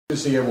Good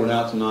to see everyone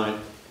out tonight.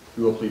 If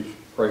you will please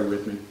pray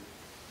with me.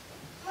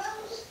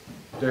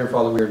 Dear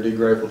Father, we are indeed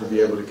grateful to be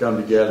able to come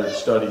together and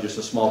study just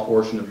a small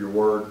portion of your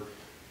word.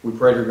 We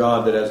pray, dear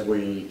God, that as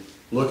we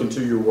look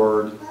into your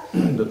word,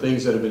 the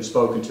things that have been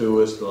spoken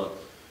to us, the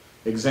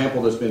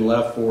example that's been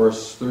left for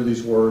us through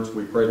these words,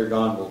 we pray, dear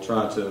God, we'll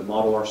try to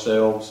model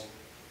ourselves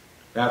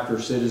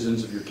after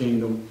citizens of your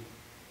kingdom.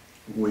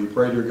 We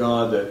pray, dear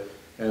God, that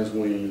as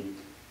we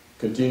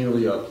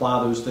continually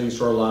apply those things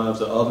to our lives,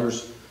 that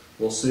others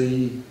will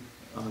see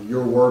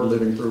your word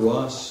living through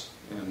us,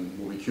 and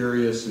we'll be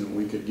curious, and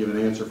we could give an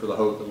answer for the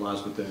hope that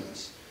lies within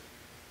us.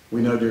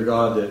 We know, dear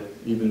God, that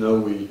even though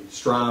we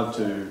strive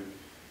to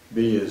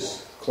be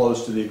as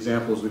close to the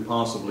example as we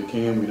possibly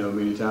can, we know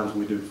many times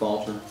we do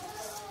falter.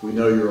 We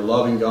know you're a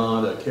loving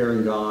God, a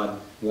caring God,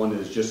 one that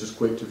is just as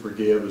quick to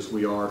forgive as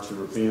we are to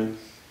repent.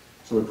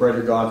 So we pray,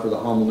 dear God, for the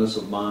humbleness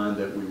of mind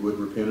that we would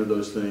repent of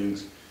those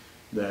things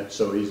that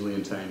so easily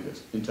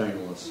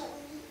entangle us.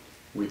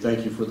 We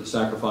thank you for the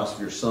sacrifice of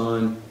your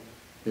Son,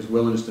 his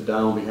willingness to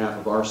die on behalf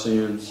of our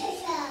sins,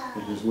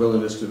 and his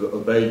willingness to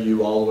obey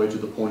you all the way to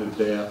the point of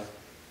death.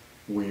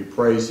 We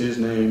praise his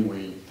name.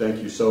 We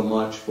thank you so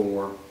much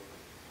for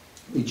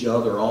each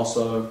other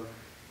also,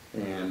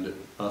 and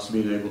us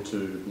being able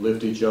to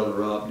lift each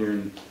other up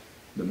during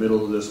the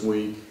middle of this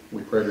week.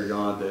 We pray to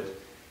God that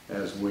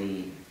as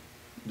we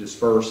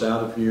disperse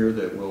out of here,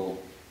 that we'll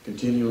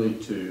continue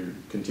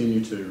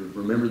to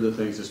remember the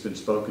things that's been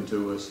spoken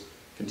to us,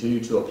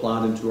 continue to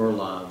apply them to our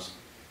lives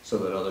so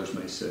that others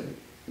may see.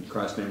 In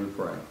Christ's name we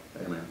pray.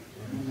 Amen.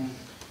 Amen.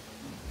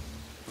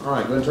 All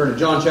right, go ahead and turn to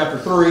John chapter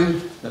 3.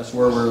 That's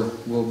where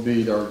we'll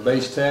be our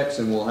base text,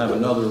 and we'll have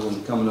another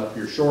one coming up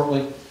here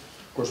shortly.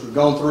 Of course, we're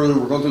going through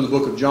the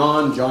book of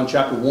John, John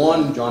chapter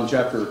 1, John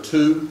chapter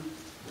 2.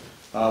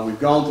 We've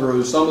gone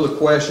through some of the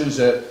questions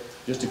that,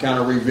 just to kind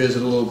of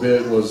revisit a little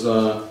bit, was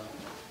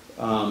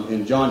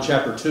in John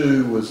chapter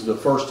 2 was the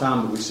first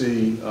time that we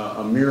see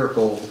a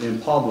miracle in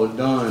public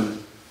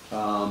done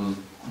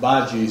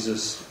by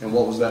Jesus. And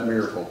what was that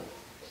miracle?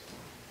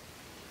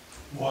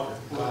 Water.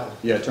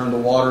 Yeah, turned the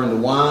water into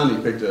wine.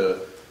 He picked a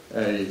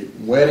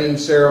wedding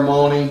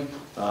ceremony.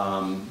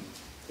 And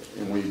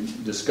we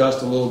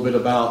discussed a little bit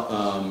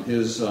about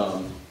his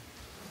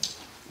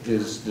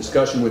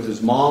discussion with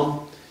his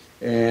mom.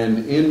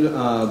 And in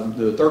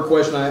the third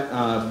question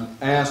I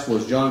asked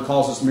was, John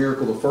calls this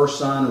miracle the first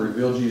sign to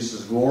reveal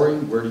Jesus' glory.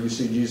 Where do you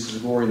see Jesus'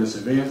 glory in this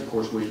event? Of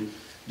course, we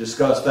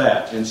discussed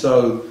that. And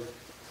so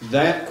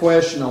that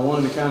question I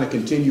wanted to kind of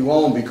continue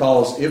on,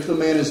 because if the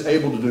man is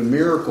able to do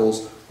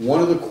miracles, one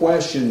of the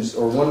questions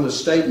or one of the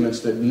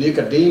statements that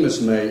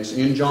Nicodemus makes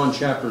in John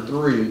chapter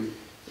 3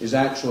 is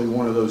actually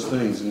one of those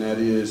things, and that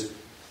is,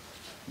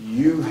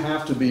 you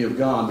have to be of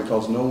God,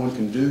 because no one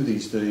can do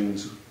these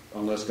things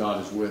unless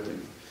God is with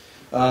him.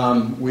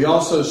 We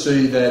also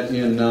see that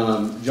in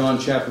John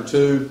chapter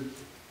 2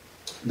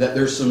 that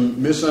there's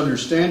some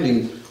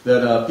misunderstanding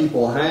that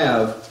people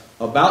have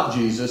about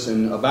Jesus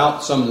and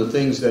about some of the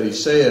things that he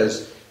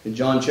says. In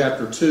John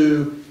chapter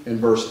 2 and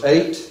verse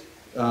 18,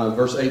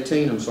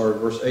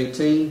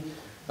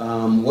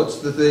 what's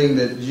the thing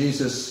that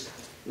Jesus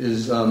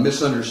is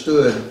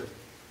misunderstood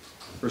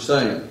for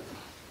saying?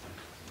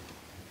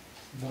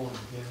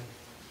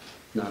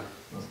 No.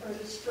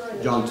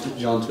 John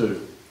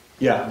 2.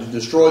 Yeah, to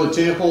destroy the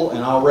temple,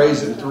 and I'll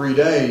raise it in 3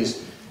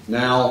 days.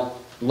 Now,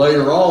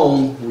 later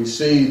on, we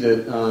see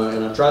that,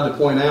 and I tried to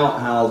point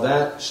out how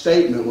that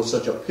statement was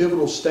such a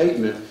pivotal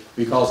statement,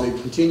 because it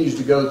continues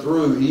to go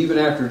through, even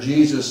after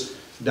Jesus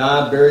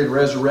died, buried,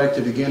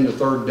 resurrected again the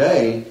third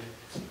day,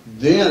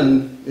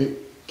 then it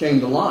came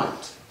to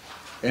light.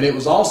 And it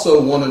was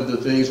also one of the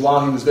things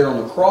while he was there on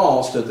the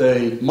cross that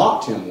they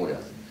mocked him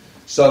with.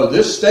 So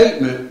this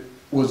statement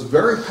was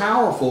very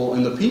powerful,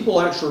 and the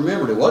people actually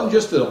remembered it. It wasn't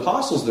just the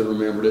apostles that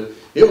remembered it.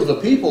 It was the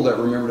people that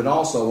remembered it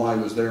also while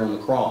he was there on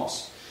the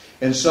cross.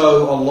 And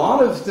so a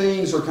lot of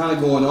things are kind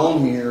of going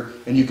on here,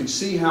 and you can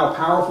see how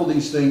powerful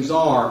these things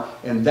are,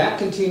 and that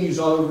continues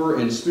over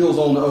and spills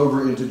on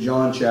over into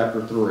John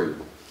chapter 3.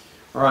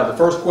 All right, the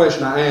first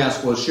question I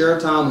asked was, share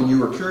a time when you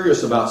were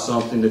curious about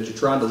something that you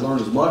tried to learn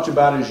as much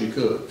about it as you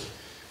could.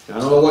 Now, I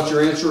don't know what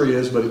your answer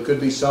is, but it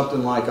could be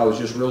something like, I was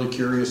just really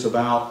curious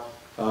about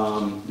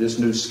this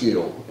new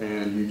skill,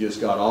 and you just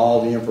got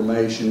all the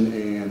information.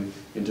 And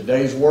in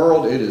today's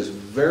world, it is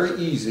very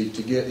easy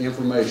to get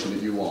information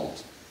that you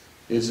want.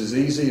 It's as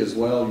easy as,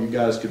 well, you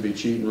guys could be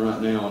cheating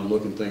right now and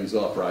looking things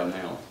up right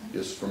now,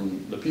 just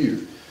from the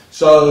pew.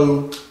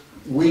 So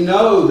we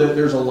know that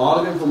there's a lot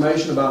of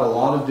information about a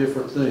lot of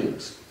different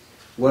things.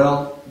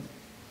 Well,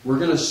 we're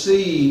going to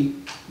see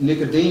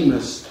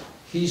Nicodemus,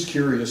 he's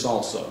curious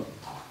also.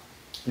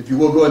 If you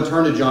will, go ahead and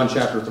turn to John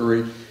chapter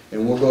 3,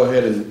 and we'll go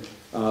ahead and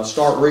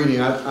start reading.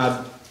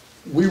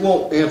 We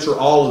won't answer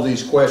all of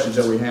these questions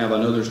that we have. I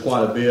know there's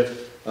quite a bit,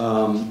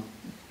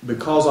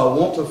 because I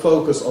want to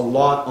focus a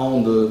lot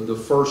on the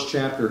first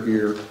chapter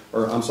here,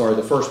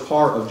 the first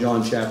part of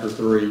John chapter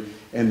 3,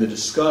 and the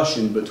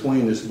discussion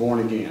between this born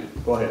again.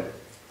 Go ahead.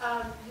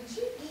 Did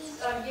you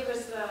give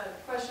us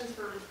questions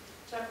for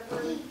chapter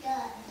 3?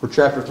 For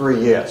chapter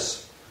 3,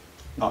 yes.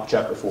 Not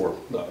chapter 4,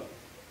 though.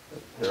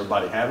 Did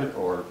everybody have it,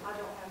 or? I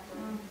don't have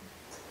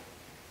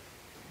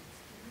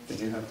to. Did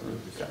you have 3?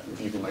 Okay.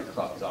 If you can make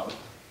copies of it.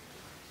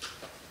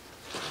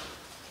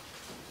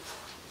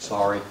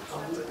 Sorry.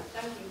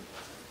 Thank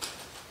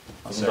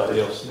you.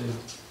 Somebody else need?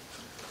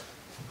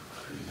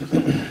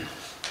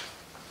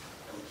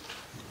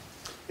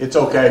 It's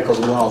okay because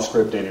we went off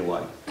script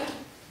anyway.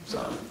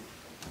 So,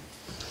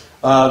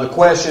 the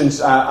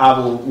questions I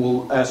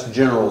will ask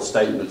general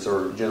statements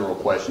or general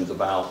questions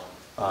about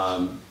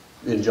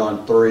in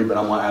John 3, but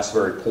I'm going to ask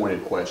very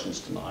pointed questions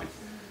tonight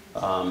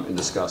and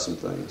discuss some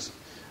things.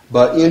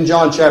 But in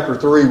John chapter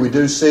 3, we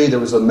do see there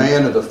was a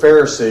man of the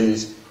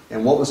Pharisees,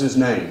 and what was his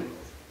name?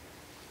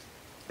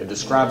 It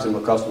describes him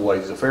a couple of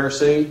ways. He's a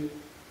Pharisee.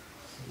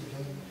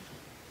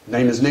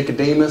 Name is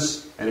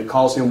Nicodemus, and it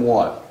calls him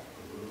what?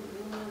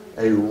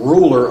 A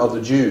ruler of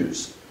the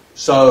Jews.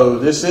 So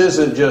this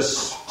isn't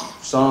just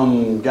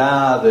some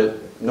guy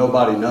that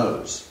nobody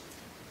knows.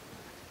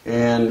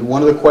 And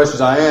one of the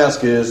questions I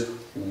ask is,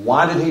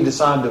 why did he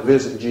decide to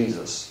visit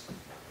Jesus?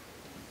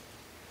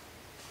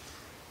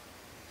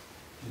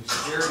 He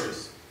was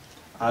curious.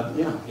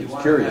 He was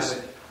wanted curious. to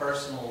have a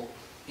personal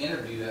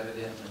interview,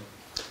 evidently.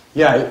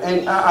 Yeah,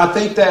 and I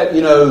think that,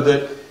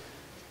 that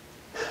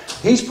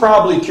he's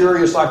probably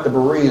curious like the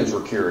Bereans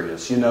were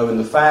curious, in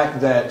the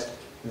fact that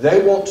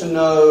they want to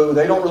know,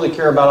 they don't really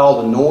care about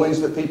all the noise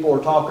that people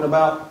are talking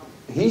about.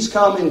 He's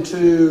coming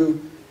to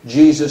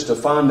Jesus to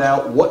find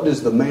out, what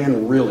does the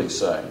man really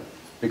say?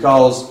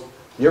 Because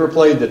you ever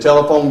played the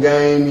telephone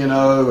game,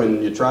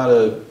 and you try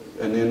to,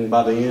 and then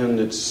by the end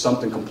it's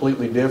something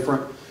completely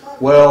different?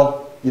 Well,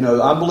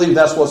 I believe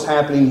that's what's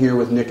happening here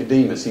with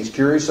Nicodemus. He's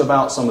curious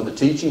about some of the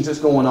teachings that's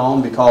going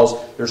on because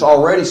there's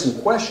already some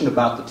question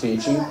about the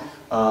teaching.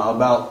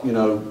 About,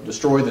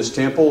 destroy this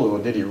temple.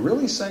 Well, did he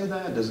really say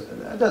that?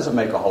 That doesn't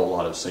make a whole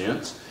lot of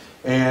sense.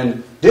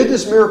 And did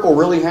this miracle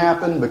really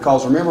happen?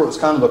 Because remember, it was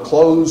kind of a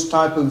closed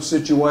type of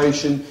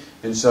situation.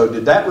 And so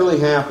did that really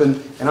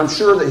happen? And I'm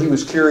sure that he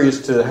was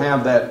curious to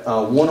have that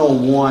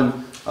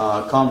one-on-one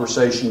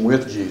conversation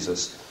with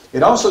Jesus.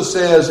 It also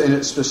says, and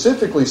it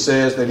specifically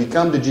says, that he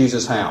come to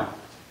Jesus how?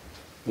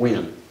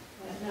 When?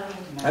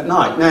 At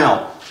night.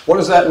 Now, what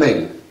does that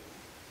mean?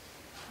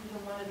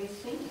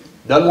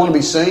 Doesn't want to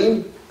be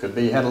seen. Could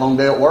be he had a long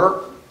day at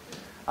work.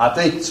 I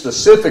think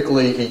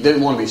specifically he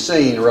didn't want to be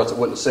seen, or else it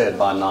wouldn't have said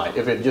by night.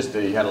 If it just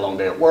he had a long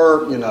day at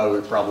work,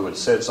 it probably would have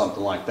said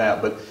something like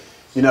that. But,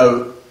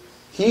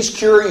 he's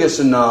curious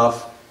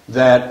enough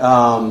that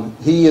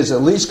he is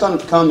at least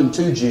coming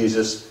to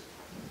Jesus,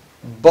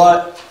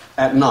 but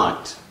at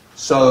night.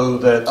 So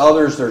that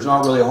there's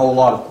not really a whole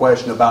lot of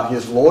question about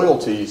his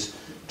loyalties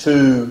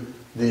to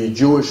the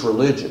Jewish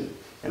religion.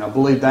 And I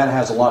believe that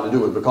has a lot to do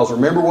with it. Because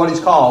remember what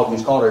he's called.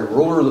 He's called a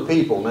ruler of the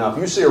people. Now, if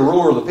you see a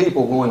ruler of the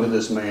people going to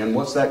this man,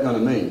 what's that going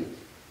to mean?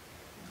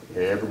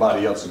 Yeah,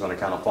 everybody else is going to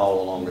kind of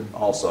follow along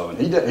also. And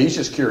he's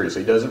just curious.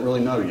 He doesn't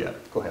really know yet.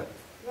 Go ahead.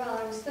 Well,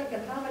 I was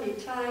thinking, how many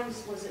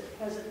times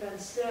has it been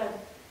said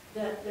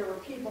that there were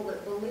people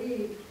that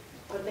believed,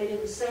 but they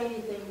didn't say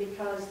anything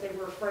because they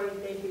were afraid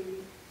they'd be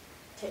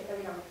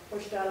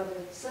pushed out of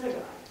the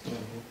synagogue?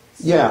 Mm-hmm.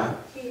 So yeah.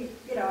 He,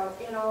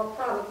 in all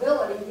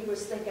probability, he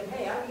was thinking,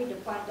 hey, I need to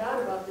find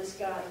out about this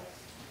guy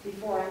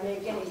before I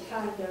make any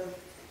kind of,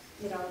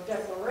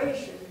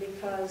 declaration,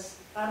 because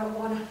I don't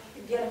want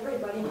to get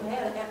everybody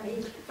mad at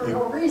me for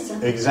no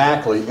reason.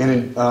 Exactly.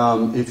 And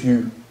if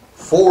you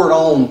forward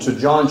on to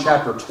John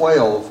chapter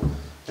 12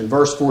 and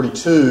verse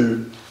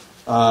 42,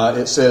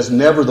 it says,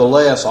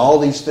 nevertheless, all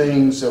these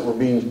things that were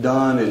being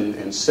done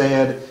and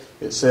said,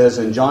 it says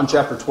in John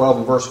chapter 12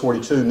 and verse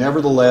 42,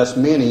 nevertheless,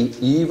 many,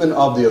 even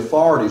of the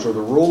authorities or the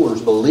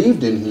rulers,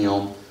 believed in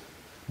him,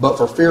 but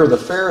for fear of the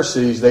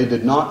Pharisees, they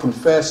did not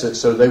confess it,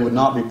 so they would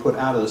not be put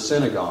out of the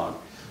synagogue.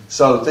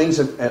 So things,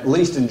 at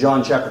least in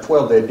John chapter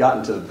 12, they had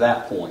gotten to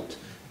that point.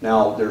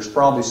 Now, there's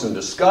probably some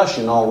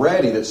discussion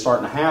already that's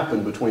starting to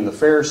happen between the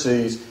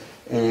Pharisees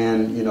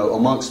and,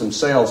 amongst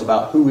themselves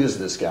about who is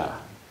this guy.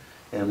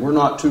 And we're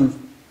not too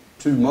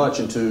much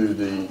into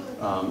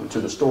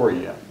the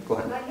story yet. Go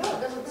ahead. I know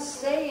it doesn't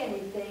say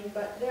anything,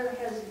 but there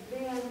has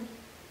been,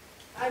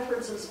 I've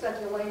heard some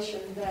speculation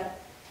that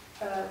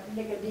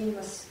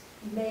Nicodemus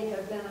may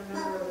have been a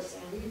member of the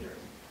Sanhedrin.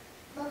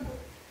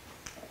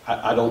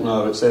 I don't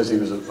know. It says he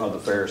was of the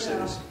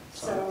Pharisees.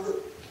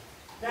 So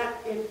that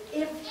if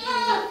he,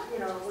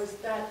 was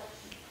that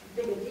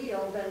big a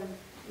deal, then,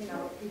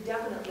 he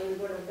definitely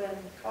would have been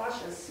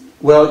cautious.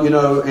 Well,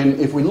 and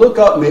if we look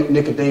up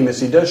Nicodemus,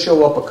 he does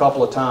show up a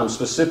couple of times,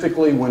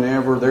 specifically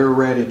whenever they're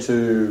ready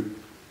to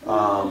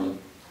go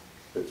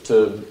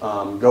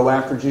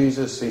after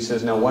Jesus. He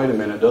says, now wait a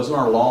minute, doesn't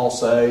our law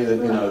say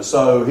that,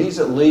 so he's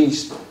at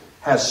least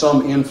has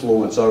some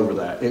influence over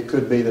that. It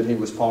could be that he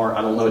was part,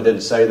 I don't know, it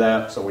didn't say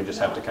that, so we just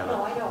have to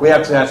we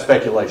have to have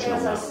speculation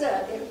on that. As I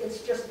said,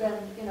 it's just been,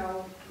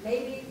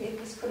 maybe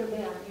this could have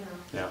been,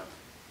 Yeah.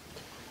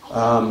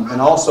 And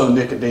also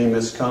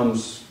Nicodemus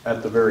comes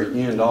at the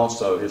very end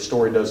also. His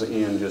story doesn't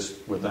end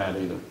just with that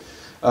either.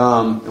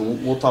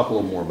 And we'll talk a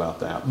little more about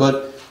that.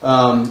 But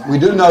we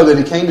do know that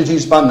he came to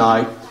Jesus by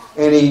night,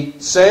 and he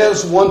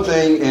says one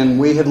thing, and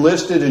we had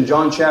listed in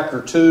John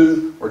chapter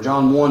 2, or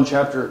John 1,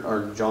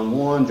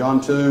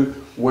 John 2,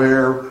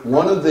 where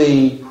one of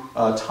the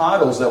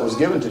titles that was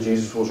given to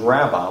Jesus was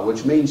Rabbi,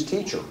 which means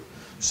teacher.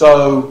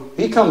 So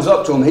he comes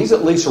up to him. He's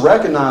at least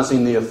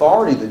recognizing the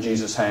authority that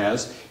Jesus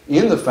has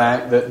in the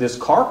fact that this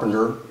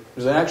carpenter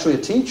is actually a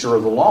teacher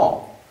of the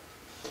law.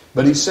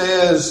 But he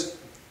says,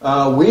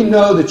 we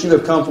know that you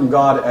have come from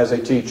God as a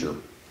teacher.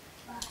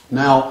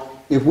 Now,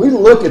 if we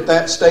look at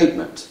that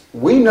statement,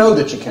 we know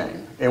that you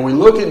came. And we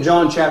look at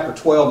John chapter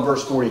 12,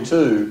 verse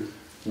 42,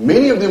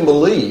 many of them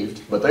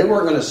believed, but they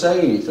weren't going to say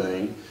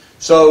anything.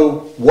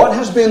 So what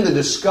has been the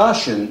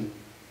discussion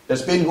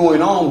that's been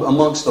going on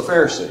amongst the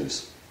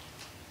Pharisees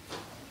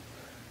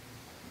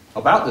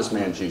about this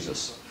man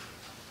Jesus?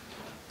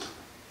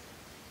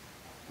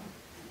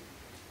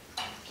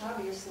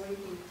 Obviously,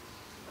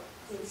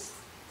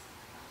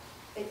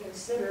 they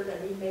consider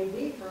that he may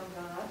be from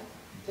God,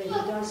 that he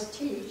does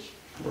teach,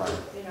 Right.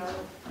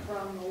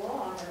 from the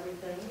law and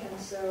everything, and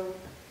so,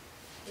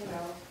 they're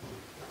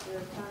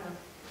kind of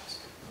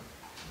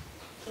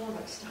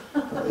flummoxed.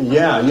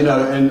 Yeah,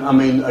 and I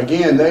mean,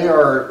 again,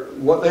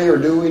 what they are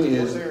doing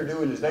is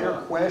they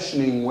are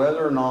questioning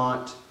whether or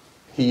not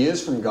he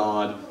is from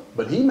God,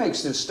 but he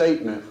makes this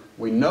statement,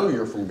 we know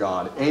you're from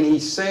God, and he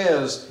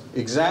says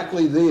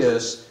exactly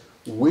this,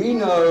 we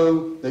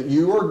know that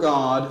you are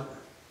God,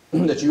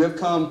 that you have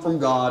come from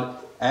God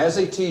as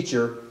a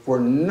teacher, for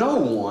no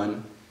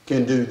one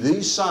can do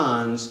these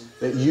signs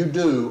that you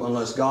do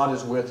unless God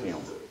is with him.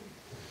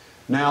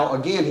 Now,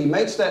 again, he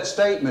makes that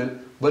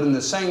statement, but in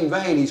the same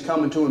vein, he's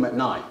coming to him at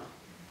night.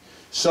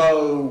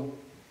 So,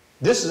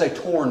 this is a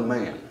torn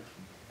man.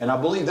 And I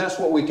believe that's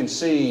what we can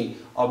see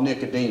of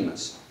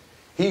Nicodemus.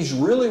 He's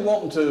really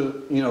wanting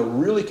to,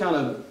 really kind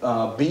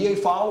of be a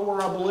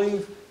follower, I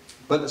believe.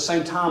 But at the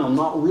same time, I'm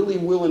not really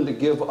willing to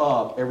give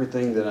up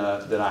everything that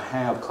I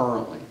have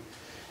currently.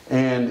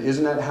 And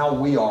isn't that how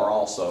we are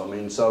also? I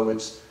mean, so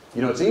it's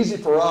easy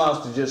for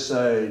us to just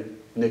say,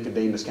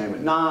 Nicodemus came at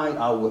night,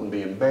 I wouldn't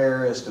be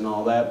embarrassed and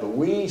all that. But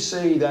we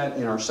see that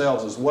in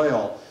ourselves as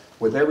well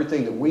with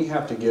everything that we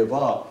have to give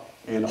up.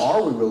 And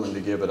are we willing to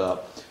give it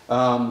up?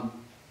 But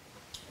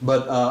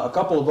a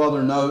couple of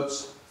other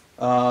notes.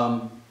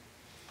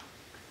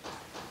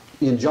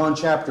 In John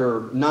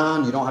chapter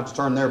 9, you don't have to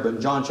turn there, but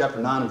in John chapter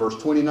 9 and verse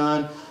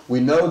 29, we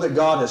know that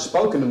God has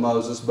spoken to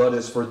Moses, but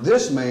as for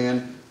this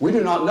man, we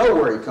do not know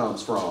where he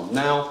comes from.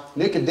 Now,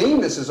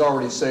 Nicodemus has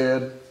already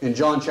said in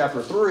John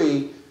chapter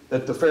 3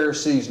 that the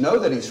Pharisees know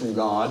that he's from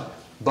God,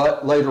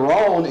 but later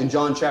on in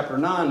John chapter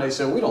 9, they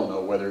said, we don't know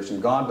whether he's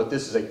from God, but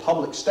this is a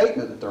public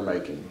statement that they're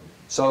making.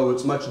 So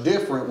it's much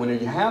different when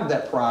you have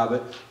that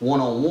private,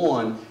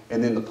 one-on-one,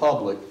 and then the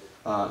public,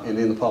 and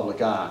in the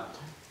public eye.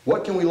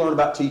 What can we learn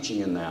about teaching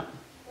in that?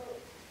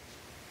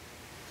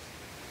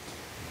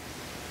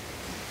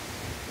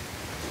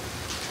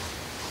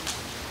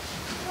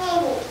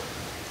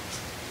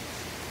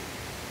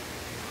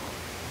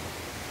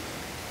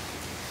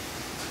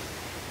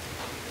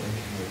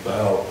 Thinking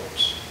about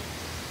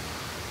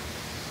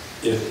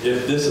if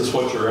this is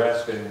what you're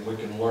asking, we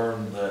can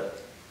learn that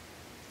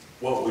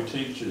what we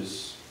teach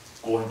is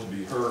going to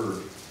be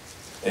heard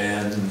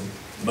and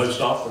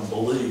most often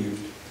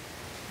believed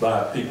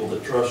by people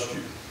that trust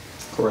you.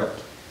 Correct.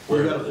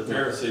 Where the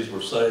Pharisees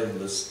were saying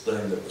this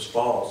thing that was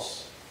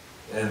false,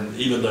 and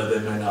even though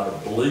they may not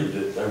have believed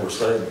it, they were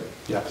saying it.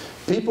 Yeah.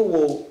 People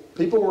will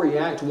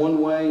react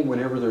one way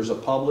whenever there's a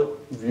public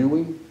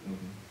viewing,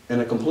 and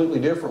a completely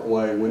different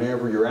way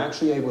whenever you're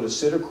actually able to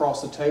sit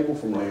across the table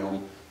from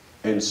them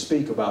and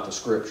speak about the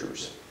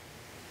Scriptures.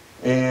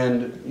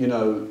 And,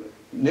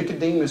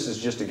 Nicodemus is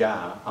just a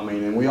guy. I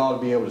mean, and we ought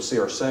to be able to see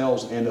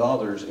ourselves and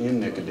others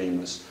in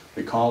Nicodemus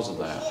because of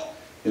that.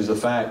 Is the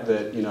fact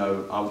that,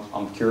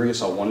 I'm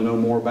curious, I want to know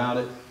more about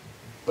it,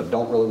 but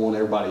don't really want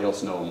everybody else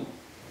to know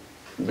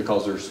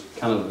because there's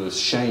kind of this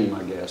shame,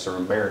 I guess, or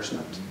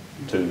embarrassment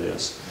to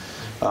this.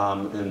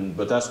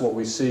 But that's what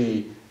we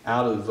see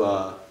out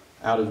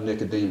of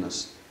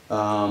Nicodemus.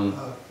 Go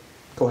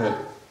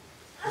ahead.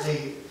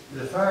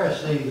 The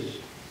Pharisees,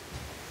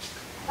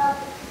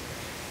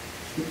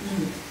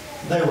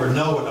 they were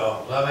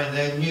know-it-alls. I mean,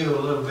 they knew a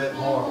little bit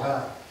more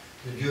about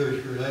the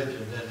Jewish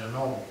religion than the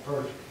normal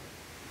person.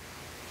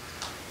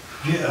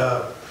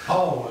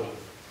 Paul was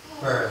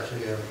a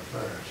Pharisee of a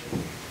Pharisee.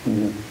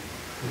 Mm-hmm.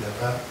 You know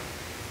that?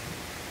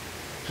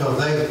 So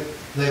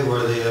they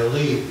were the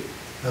elite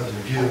of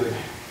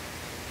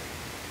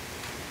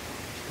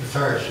the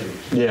Pharisees.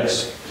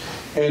 Yes.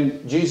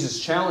 And Jesus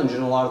challenged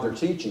in a lot of their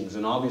teachings,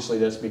 and obviously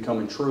that's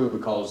becoming true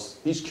because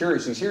he's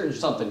curious. He's hearing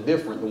something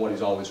different than what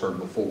he's always heard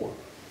before.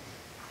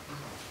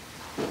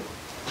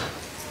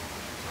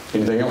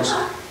 Anything else?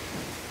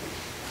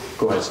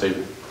 Go ahead,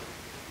 Stephen.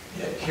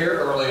 Yeah, here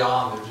early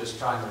on, they're just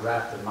trying to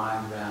wrap their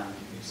mind around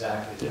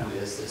exactly who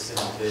is this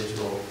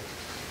individual.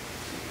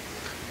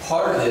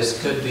 Part of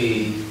this could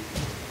be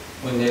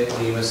when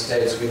Nicodemus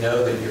states, we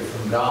know that you're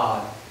from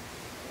God,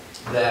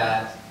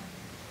 that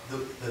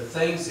the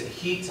things that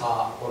he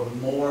taught were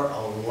more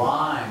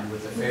aligned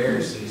with the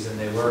Pharisees than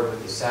they were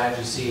with the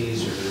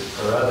Sadducees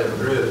or other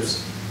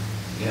groups.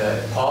 You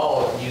know,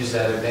 Paul used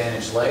that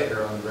advantage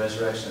later on the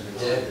resurrection of the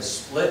dead to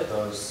split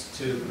those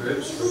two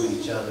groups from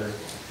each other.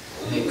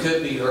 And it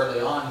could be early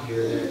on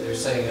here, they're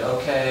saying,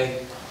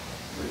 okay,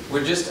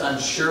 we're just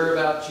unsure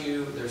about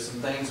you. There's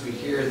some things we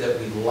hear that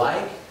we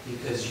like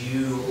because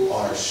you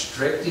are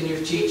strict in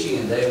your teaching,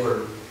 and they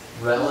were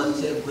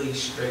relatively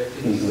strict,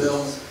 if you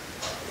will.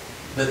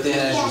 But then,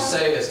 as you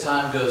say, as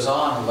time goes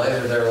on, and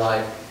later they're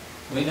like,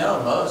 we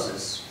know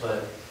Moses,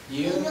 but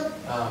you,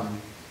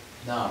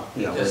 no.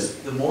 Yeah. Because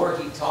the more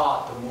he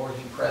taught, the more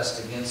he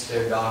pressed against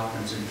their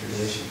doctrines and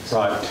traditions.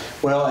 Right.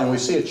 Well, and we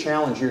see a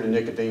challenge here to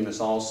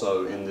Nicodemus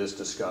also in this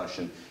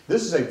discussion.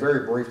 This is a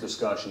very brief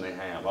discussion they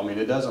have. I mean,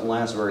 it doesn't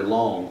last very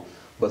long,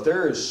 but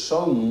there is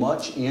so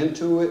much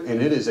into it,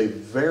 and it is a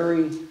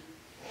very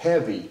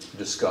heavy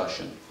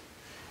discussion.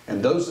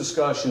 And those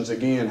discussions,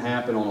 again,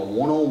 happen on a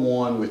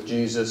one-on-one with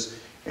Jesus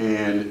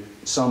and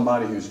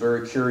somebody who's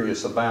very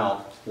curious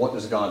about what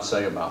does God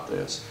say about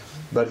this.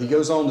 But he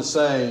goes on to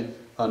say,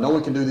 no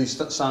one can do these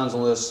signs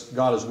unless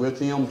God is with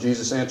him.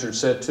 Jesus answered and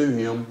said to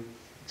him,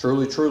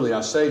 truly, truly, I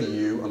say to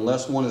you,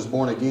 unless one is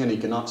born again, he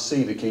cannot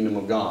see the kingdom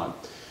of God.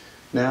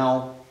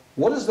 Now,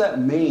 what does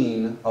that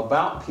mean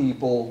about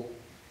people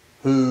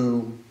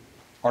who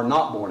are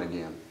not born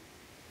again?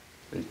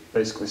 He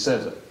basically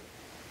says it.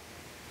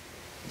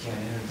 You can't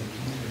enter the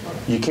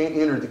kingdom. You can't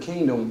enter the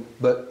kingdom,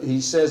 but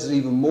he says it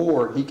even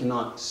more, he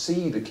cannot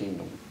see the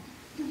kingdom.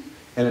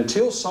 And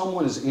until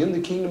someone is in the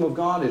kingdom of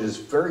God, it is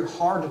very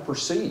hard to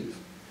perceive.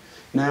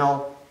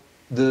 Now,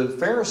 the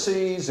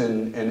Pharisees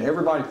and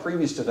everybody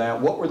previous to that,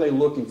 what were they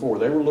looking for?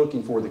 They were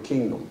looking for the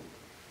kingdom.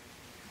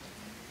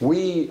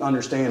 We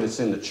understand it's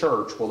in the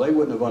church. Well, they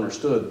wouldn't have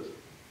understood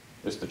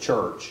it's the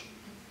church,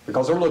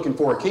 because they're looking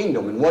for a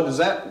kingdom. And what does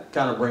that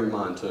kind of bring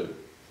mind to?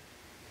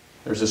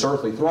 There's this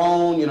earthly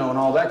throne, you know, and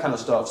all that kind of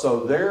stuff.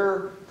 So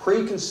their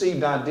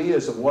preconceived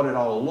ideas of what it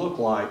ought to look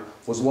like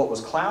was what was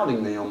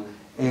clouding them.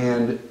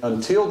 And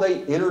until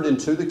they entered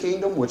into the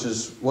kingdom, which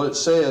is what it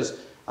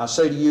says, I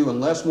say to you,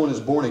 unless one is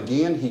born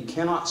again, he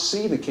cannot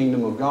see the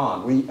kingdom of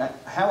God. We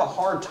have a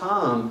hard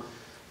time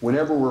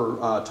whenever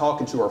we're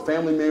talking to our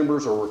family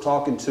members, or we're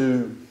talking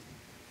to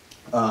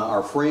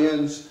our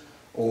friends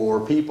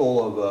or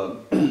people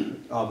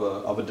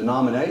of a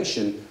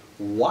denomination.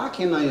 Why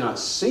can they not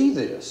see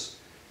this?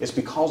 It's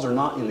because they're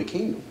not in the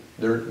kingdom.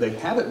 They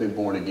haven't been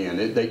born again.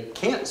 They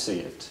can't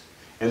see it.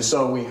 And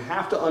so we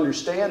have to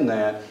understand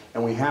that,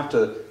 and we have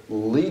to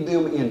lead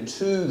them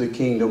into the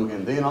kingdom,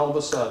 and then all of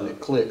a sudden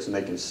it clicks and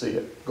they can see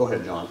it. Go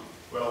ahead, John.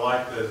 Well,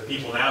 like the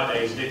people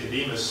nowadays,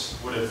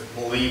 Nicodemus would have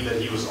believed that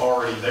he was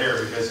already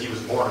there because he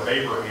was born of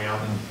Abraham.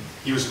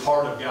 He was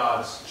part of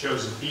God's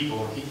chosen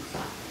people.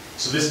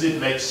 So this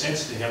didn't make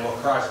sense to him, what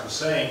Christ was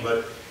saying,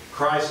 but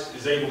Christ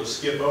is able to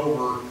skip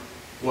over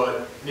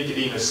what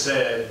Nicodemus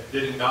said,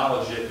 didn't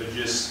acknowledge it, but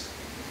just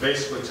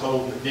basically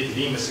told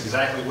Nicodemus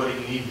exactly what he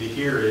needed to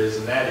hear is,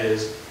 and that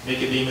is,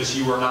 Nicodemus,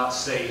 you are not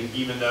saved,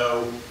 even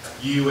though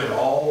you and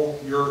all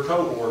your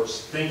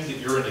cohorts think that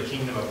you're in the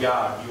kingdom of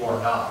God. You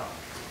are not.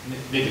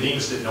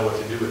 Nicodemus didn't know what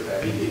to do with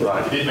that.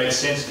 Right. It didn't make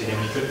sense to him.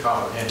 He couldn't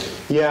comprehend it.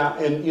 Yeah,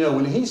 and you know,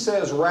 when he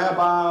says,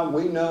 Rabbi,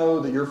 we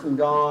know that you're from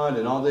God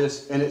and all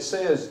this, and it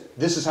says,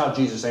 this is how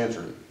Jesus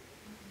answered it.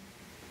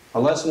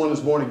 Unless one is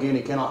born again,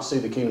 he cannot see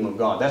the kingdom of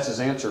God. That's his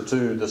answer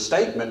to the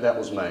statement that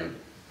was made.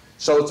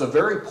 So it's a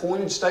very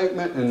pointed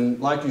statement,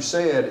 and like you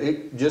said,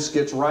 it just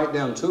gets right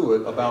down to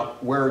it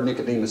about where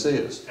Nicodemus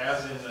is.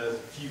 As in the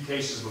few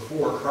cases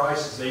before,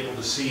 Christ is able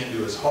to see into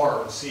his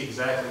heart and see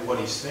exactly what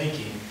he's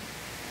thinking,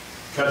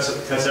 cuts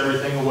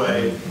everything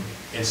away,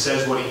 and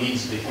says what he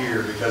needs to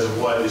hear because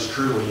of what is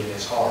truly in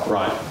his heart.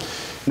 Right.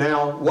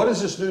 Now, what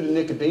does this do to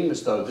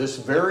Nicodemus, though? This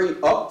very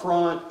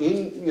upfront,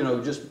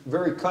 just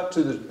very cut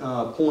to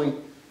the point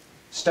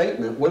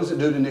statement, what does it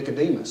do to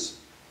Nicodemus?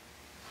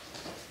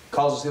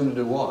 Causes him to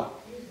do what?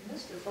 He's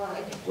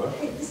mystified. Well.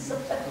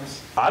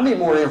 I need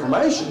more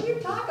information. What are you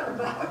talking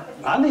about?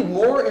 I need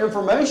more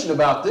information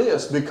about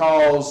this,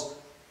 because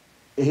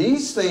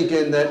he's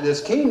thinking that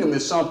this kingdom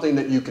is something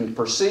that you can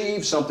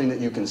perceive, something that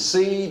you can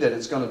see, that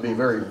it's going to be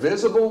very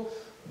visible.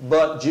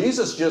 But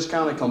Jesus just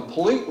kind of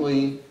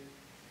completely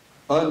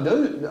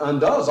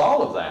undoes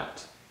all of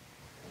that.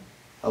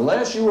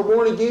 Unless you were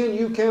born again,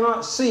 you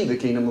cannot see the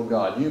kingdom of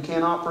God. You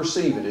cannot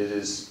perceive it. It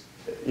is,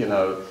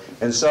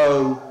 And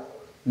so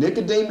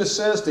Nicodemus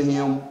says to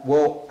him,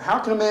 well, how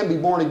can a man be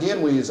born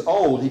again when he is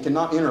old? He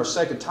cannot enter a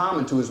second time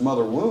into his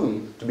mother's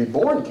womb to be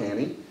born, can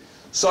he?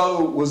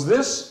 So was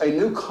this a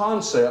new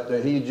concept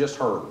that he had just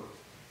heard?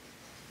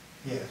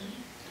 Yes.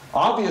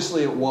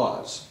 Obviously it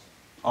was.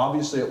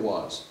 Obviously it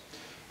was.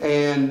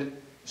 And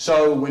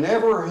so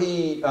whenever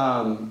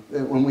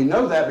when we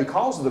know that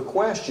because of the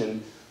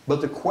question,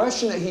 but the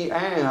question that he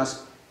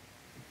asked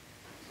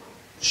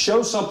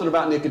shows something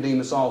about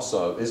Nicodemus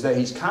also, is that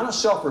he's kind of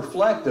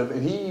self-reflective,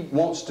 and he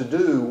wants to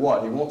do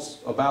what? He wants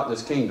about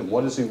this kingdom.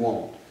 What does he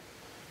want?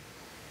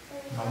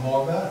 No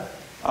more about it.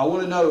 I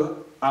want to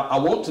know I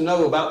want to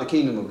know about the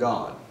kingdom of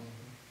God.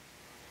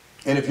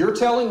 And if you're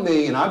telling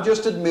me, and I've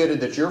just admitted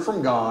that you're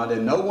from God,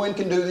 and no one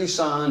can do these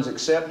signs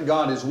except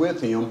God is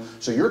with him,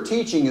 so your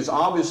teaching is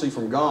obviously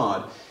from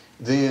God,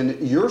 then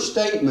your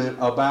statement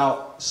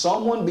about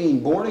someone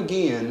being born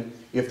again,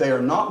 if they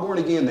are not born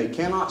again, they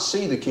cannot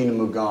see the kingdom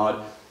of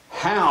God,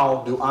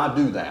 how do I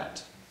do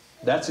that?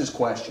 That's his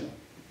question.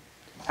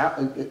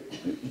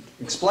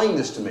 Explain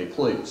this to me,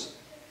 please.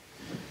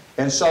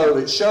 And so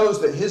it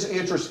shows that his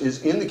interest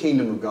is in the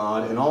kingdom of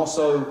God, and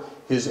also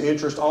his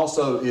interest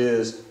also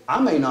is, I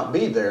may not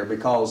be there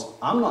because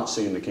I'm not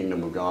seeing the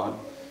kingdom of God.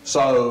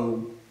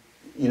 So,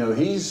 you know,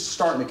 he's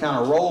starting to kind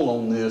of roll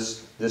on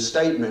this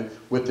statement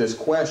with this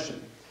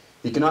question.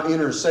 He cannot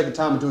enter a second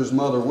time into his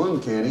mother's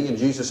womb, can he? And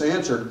Jesus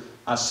answered,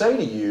 I say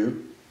to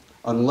you,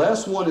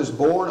 unless one is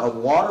born of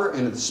water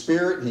and of the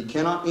Spirit, he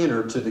cannot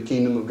enter to the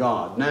kingdom of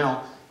God.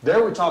 Now,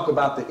 there we talk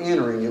about the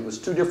entering. It was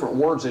two different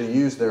words that he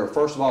used there.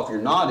 First of all, if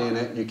you're not in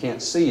it, you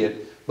can't see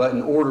it. But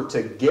in order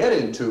to get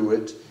into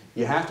it,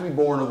 you have to be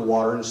born of the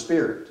water and the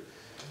Spirit.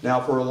 Now,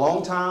 for a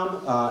long time,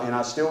 and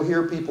I still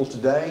hear people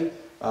today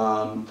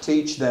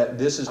teach that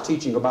this is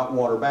teaching about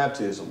water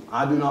baptism.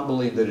 I do not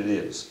believe that it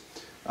is.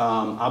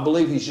 I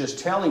believe he's just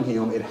telling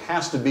him it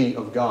has to be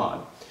of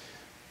God.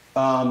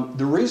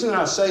 The reason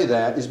I say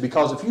that is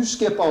because if you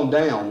skip on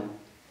down,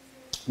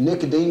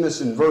 Nicodemus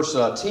in verse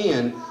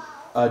 10,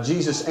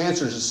 Jesus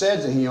answers and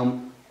said to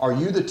him, are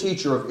you the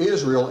teacher of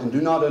Israel and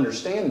do not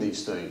understand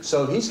these things?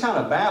 So he's kind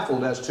of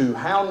baffled as to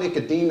how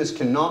Nicodemus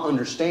cannot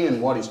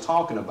understand what he's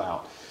talking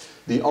about.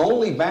 The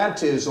only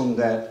baptism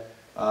that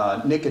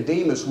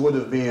Nicodemus would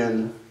have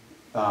been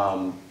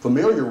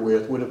familiar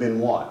with would have been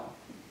what?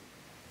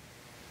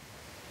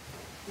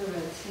 The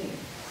Red Sea.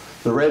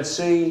 The Red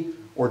Sea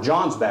or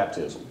John's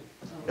baptism.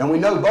 And we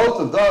know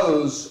both of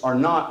those are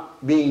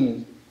not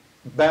being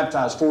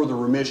baptized for the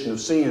remission of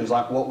sins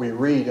like what we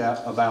read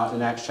about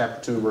in Acts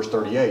chapter 2 verse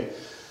 38.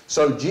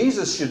 So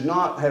Jesus should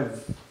not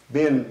have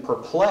been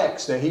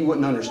perplexed that he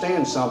wouldn't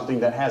understand something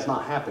that has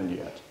not happened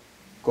yet.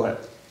 Go ahead.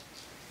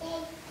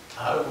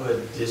 I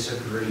would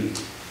disagree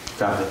with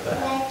that.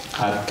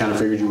 I kind of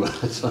figured you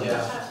would. So.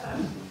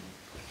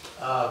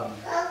 Yeah.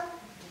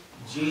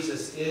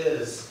 Jesus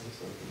is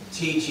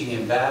teaching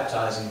and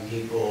baptizing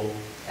people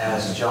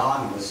as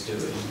John was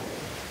doing.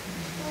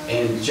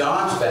 And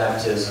John's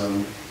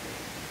baptism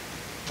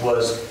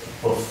was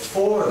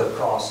before the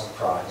cross of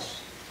Christ.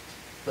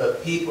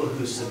 But people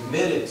who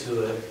submitted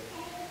to it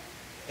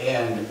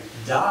and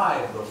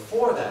died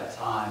before that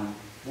time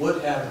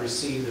would have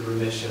received the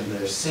remission of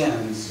their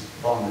sins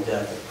upon the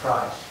death of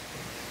Christ.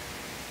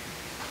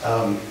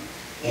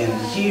 And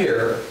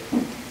here,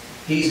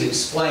 he's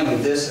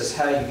explaining this is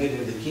how you get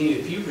into the kingdom.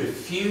 If you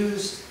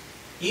refused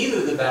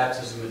either the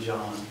baptism of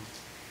John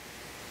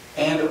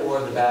and or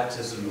the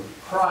baptism of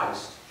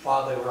Christ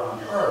while they were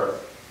on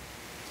earth,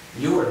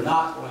 you are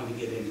not going to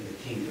get into the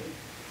kingdom.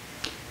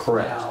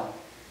 Correct. Now,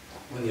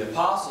 when the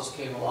apostles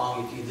came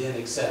along, if you then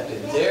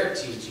accepted their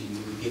teaching,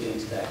 you would get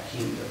into that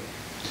kingdom.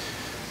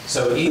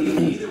 So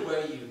either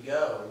way you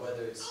go,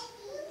 whether it's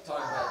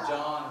talking about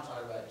John, or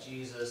talking about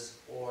Jesus,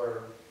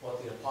 or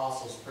what the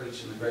apostles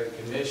preached in the Great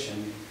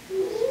Commission,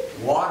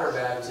 water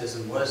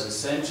baptism was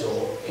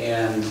essential.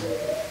 And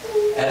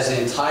as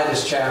in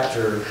Titus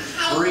chapter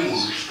 3,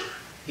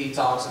 he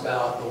talks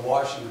about the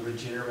washing of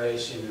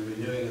regeneration and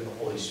renewing of the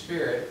Holy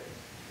Spirit.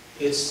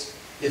 It's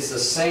the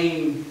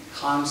same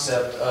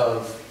concept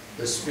of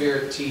the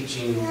Spirit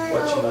teaching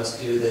what you must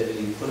do, that it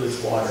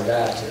includes water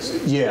baptism.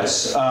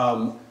 Yes.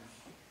 I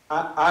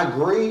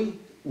agree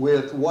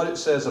with what it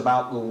says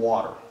about the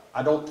water.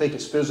 I don't think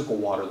it's physical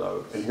water,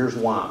 though, and here's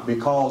why.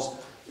 Because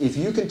if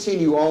you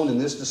continue on in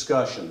this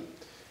discussion,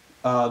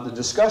 the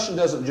discussion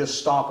doesn't just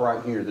stop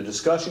right here. The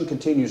discussion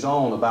continues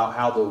on about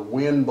how the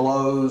wind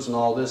blows and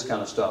all this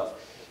kind of stuff.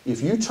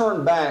 If you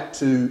turn back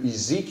to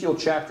Ezekiel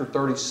chapter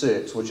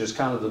 36, which is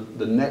kind of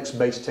the next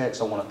base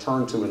text I want to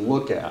turn to and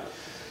look at,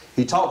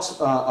 he talks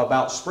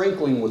about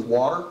sprinkling with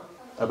water,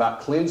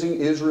 about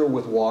cleansing Israel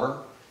with water,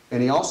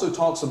 and he also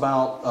talks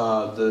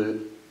about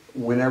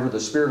whenever the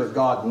Spirit of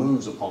God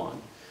moves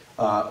upon,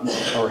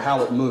 or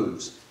how it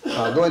moves. Go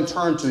ahead and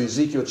turn to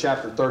Ezekiel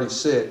chapter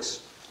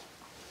 36.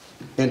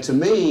 And to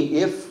me,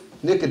 if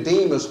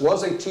Nicodemus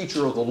was a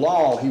teacher of the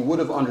law, he would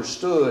have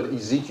understood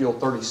Ezekiel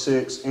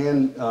 36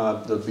 and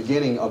the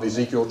beginning of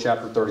Ezekiel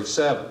chapter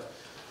 37.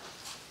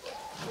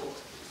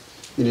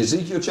 In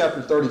Ezekiel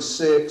chapter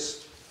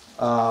 36,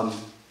 we'll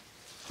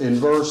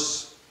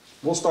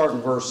start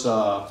in verse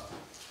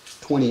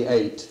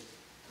 28.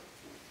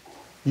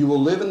 You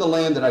will live in the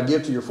land that I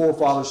give to your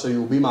forefathers, so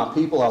you will be my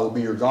people, I will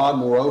be your God.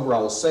 Moreover, I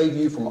will save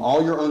you from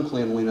all your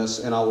uncleanliness,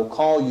 and I will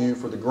call you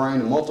for the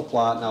grain and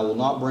multiply it, and I will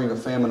not bring a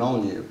famine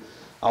on you.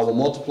 I will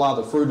multiply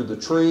the fruit of the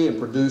tree and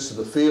produce of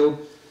the field,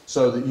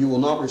 so that you will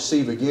not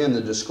receive again the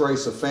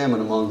disgrace of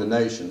famine among the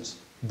nations.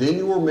 Then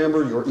you will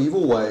remember your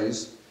evil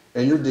ways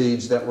and your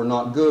deeds that were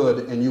not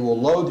good, and you will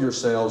loathe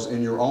yourselves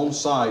in your own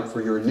sight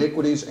for your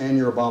iniquities and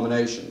your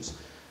abominations.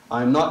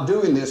 I am not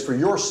doing this for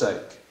your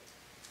sake,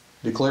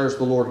 declares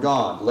the Lord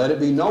God. Let it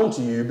be known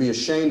to you, be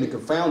ashamed and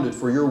confounded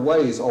for your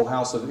ways, O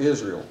house of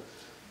Israel.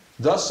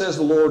 Thus says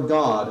the Lord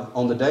God,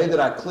 on the day that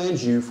I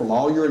cleanse you from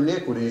all your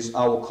iniquities,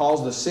 I will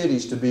cause the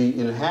cities to be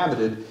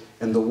inhabited,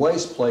 and the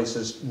waste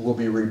places will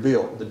be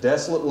rebuilt. The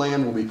desolate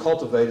land will be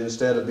cultivated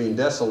instead of being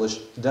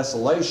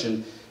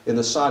desolation in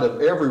the sight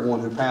of everyone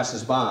who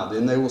passes by.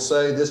 Then they will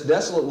say, this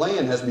desolate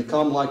land has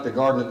become like the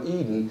Garden of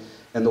Eden,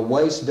 and the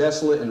waste,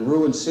 desolate, and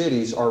ruined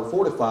cities are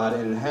fortified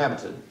and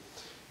inhabited.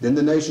 Then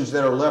the nations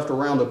that are left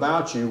around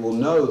about you will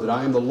know that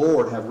I am the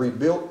Lord, have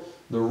rebuilt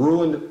the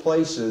ruined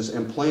places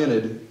and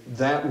planted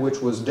that which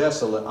was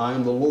desolate. I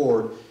am the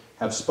Lord,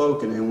 have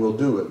spoken and will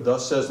do it.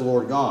 Thus says the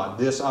Lord God,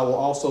 this I will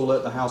also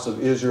let the house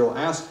of Israel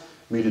ask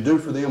me to do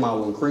for them. I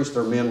will increase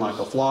their men like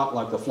the flock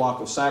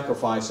of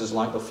sacrifices,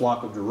 like the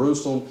flock of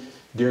Jerusalem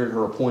during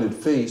her appointed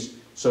feast,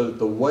 so that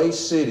the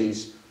waste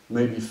cities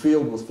may be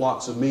filled with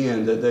flocks of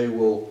men, that they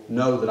will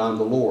know that I'm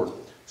the Lord.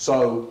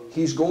 So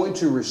he's going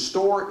to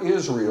restore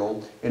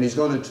Israel, and he's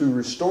going to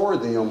restore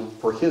them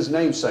for his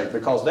name's sake,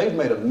 because they've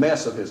made a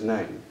mess of his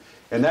name.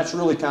 And that's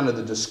really kind of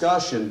the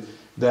discussion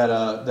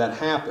that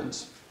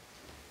happens.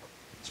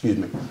 Excuse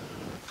me.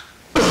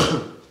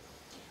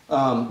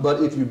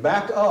 But if you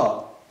back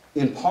up,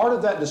 in part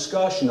of that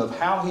discussion of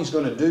how he's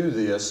going to do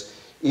this,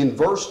 in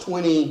verse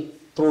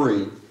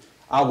 23,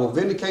 I will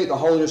vindicate the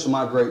holiness of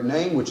my great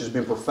name, which has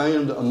been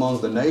profaned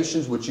among the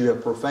nations, which you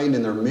have profaned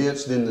in their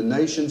midst. Then the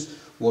nations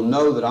will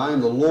know that I am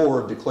the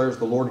Lord, declares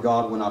the Lord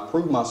God, when I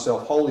prove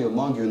myself holy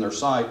among you in their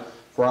sight.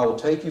 For I will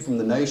take you from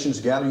the nations,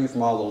 gather you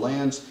from all the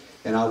lands,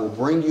 and I will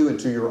bring you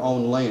into your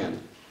own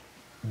land.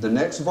 The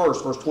next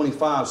verse, verse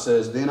 25,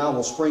 says, then I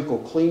will sprinkle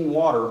clean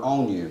water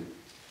on you,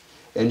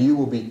 and you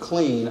will be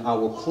clean. I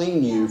will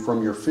clean you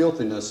from your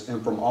filthiness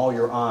and from all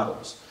your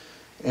idols.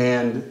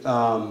 And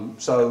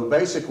so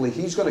basically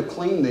he's going to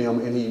clean them,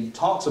 and he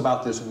talks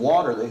about this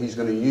water that he's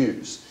going to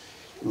use.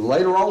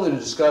 Later on in the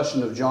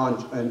discussion of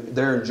John, and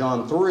there in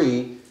John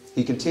 3,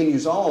 he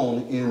continues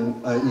on in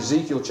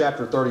Ezekiel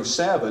chapter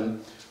 37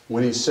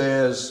 when he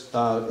says,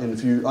 and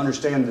if you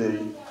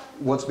understand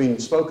what's being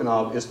spoken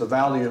of, it's the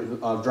valley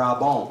of dry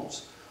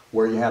bones,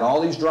 where you had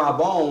all these dry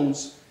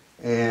bones,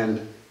 and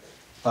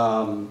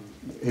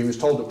he was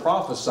told to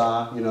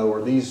prophesy, you know,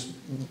 are these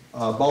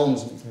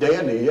bones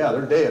dead? Yeah,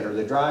 they're dead. Are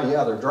they dry?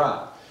 Yeah, they're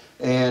dry.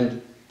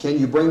 And can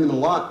you bring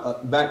them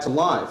back to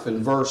life?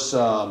 In verse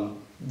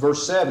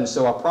 7,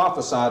 so I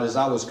prophesied as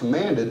I was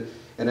commanded,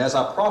 and as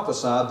I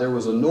prophesied there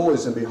was a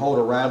noise, and behold,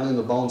 a rattling,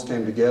 the bones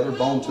came together,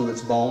 bone to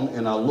its bone,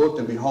 and I looked,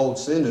 and behold,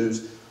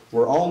 sinews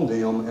were on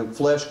them, and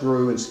flesh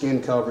grew, and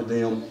skin covered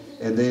them.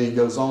 And then he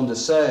goes on to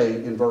say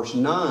in verse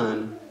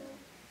 9,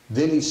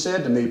 then he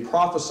said to me,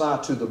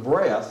 prophesy to the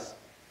breath,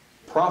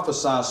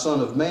 prophesy, son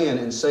of man,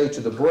 and say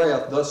to the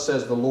breath, thus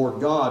says the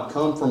Lord God,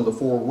 come from the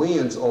four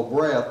winds, O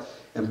breath,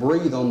 and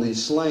breathe on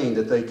these slain,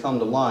 that they come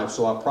to life.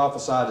 So I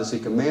prophesied as he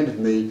commanded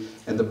me,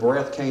 and the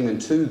breath came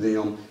into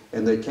them,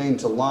 and they came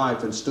to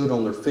life and stood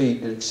on their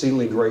feet, an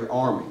exceedingly great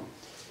army.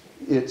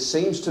 It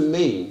seems to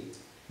me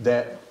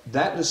that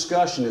that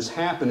discussion is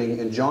happening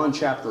in John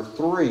chapter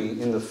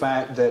 3, in the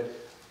fact that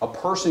a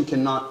person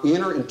cannot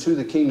enter into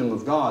the kingdom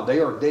of God. They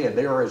are dead.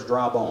 They are as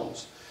dry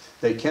bones.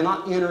 They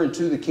cannot enter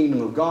into the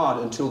kingdom of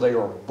God until they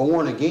are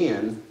born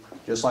again,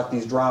 just like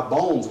these dry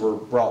bones were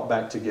brought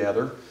back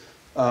together.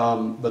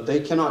 But they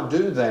cannot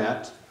do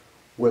that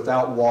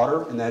without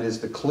water, and that is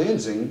the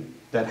cleansing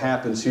that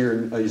happens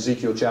here in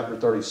Ezekiel chapter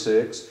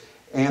 36,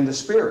 and the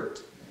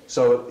Spirit.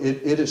 So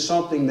it is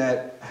something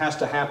that has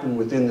to happen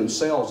within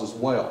themselves as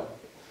well.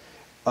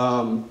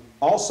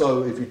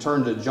 Also, if you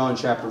turn to John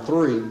chapter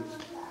 3,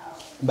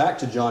 back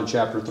to John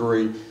chapter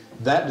 3,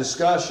 that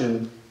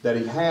discussion that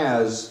he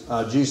has,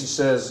 Jesus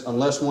says,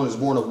 unless one is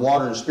born of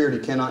water and spirit, he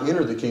cannot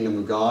enter the kingdom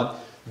of God.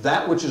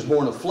 That which is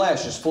born of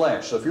flesh is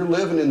flesh. So if you're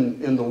living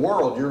in the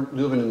world, you're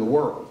living in the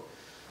world.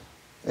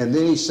 And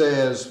then he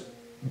says,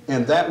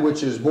 and that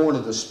which is born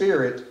of the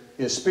Spirit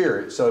is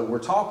spirit. So we're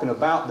talking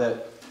about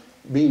that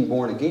being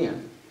born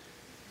again.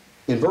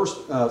 In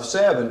verse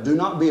 7, do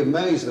not be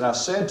amazed that I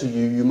said to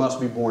you, you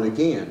must be born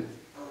again.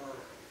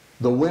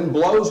 The wind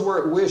blows where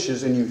it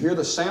wishes, and you hear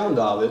the sound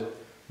of it,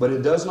 but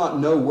it does not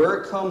know where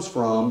it comes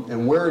from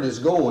and where it is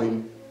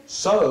going.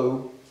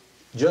 So,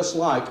 just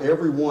like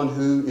everyone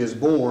who is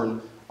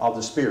born of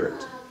the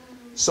Spirit.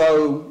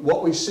 So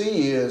what we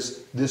see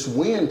is this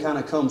wind kind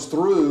of comes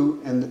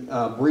through and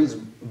breathes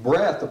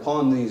breath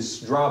upon these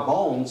dry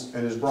bones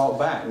and is brought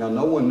back. Now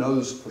no one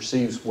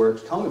perceives where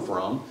it's coming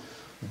from,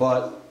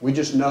 but we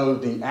just know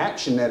the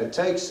action that it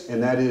takes,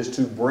 and that is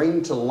to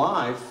bring to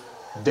life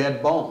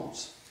dead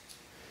bones.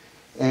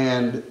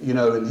 And, you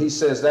know, and he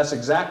says that's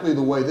exactly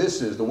the way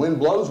this is. The wind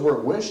blows where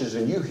it wishes,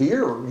 and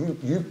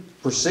you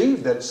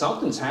perceive that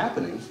something's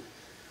happening.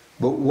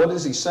 But what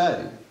does he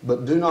say?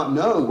 But do not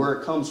know where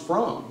it comes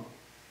from.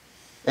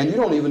 And you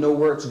don't even know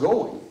where it's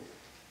going.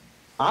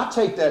 I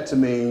take that to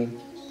mean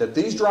that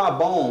these dry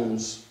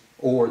bones,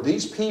 or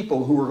these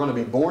people who are going to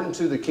be born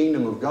into the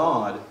kingdom of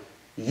God,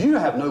 you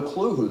have no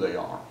clue who they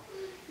are.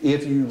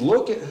 If you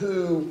look at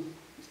who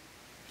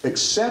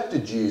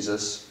accepted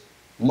Jesus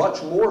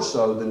much more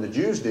so than the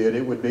Jews did,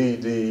 it would be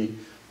the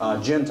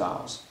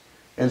Gentiles.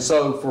 And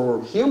so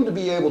for him to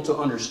be able to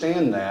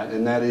understand that,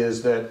 and that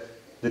is that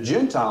the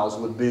Gentiles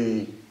would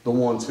be the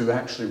ones who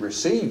actually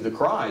received the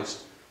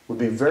Christ, would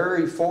be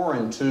very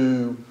foreign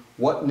to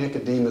what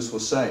Nicodemus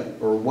was saying,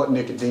 or what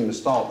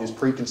Nicodemus thought, his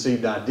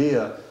preconceived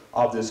idea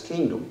of this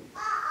kingdom.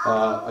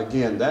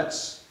 Again,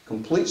 that's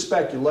complete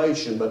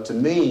speculation, but to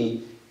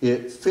me,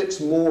 it fits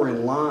more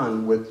in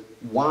line with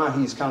why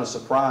he's kind of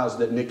surprised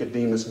that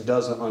Nicodemus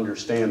doesn't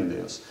understand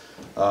this.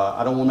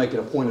 I don't want to make it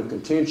a point of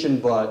contention,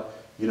 but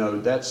you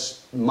know,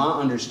 that's my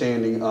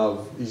understanding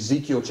of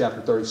Ezekiel chapter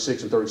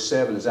 36 and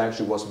 37 is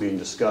actually what's being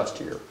discussed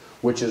here,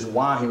 which is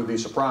why he would be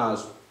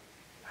surprised.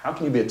 How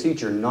can you be a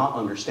teacher and not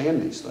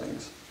understand these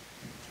things?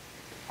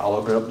 I'll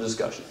open up the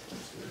discussion.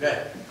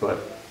 Okay. Go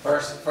ahead.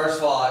 First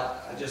of all,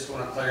 I just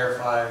want to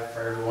clarify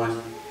for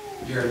everyone,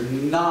 you're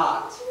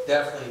not,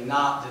 definitely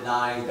not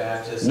denying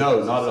baptism.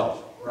 No, not at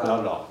all. Right. Not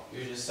at all.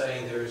 You're just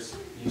saying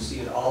you see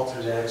an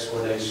alternate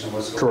explanation of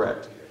what's going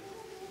Correct.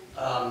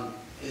 on here.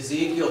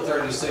 Ezekiel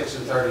 36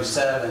 and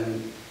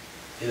 37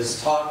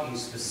 is talking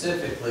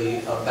specifically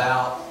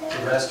about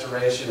the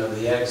restoration of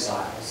the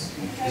exiles.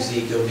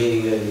 Ezekiel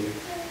being an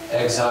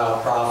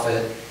exile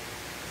prophet.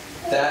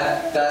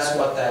 That's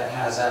what that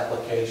has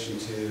application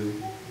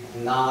to,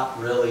 not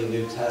really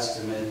New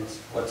Testament,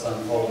 what's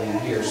unfolding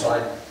here.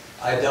 So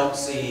I don't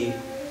see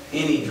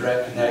any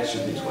direct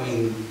connection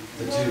between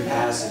the two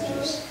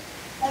passages.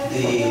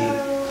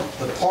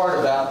 The part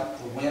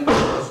about the wind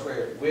blows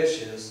where it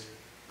wishes,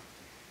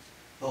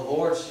 the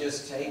Lord's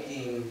just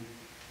taking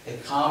a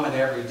common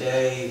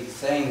everyday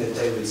thing that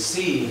they would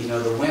see. You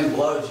know, the wind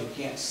blows, you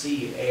can't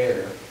see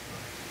air.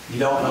 You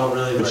don't know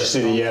really But where you it's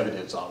see going. the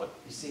evidence of it.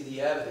 You see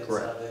the evidence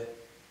Correct. of it,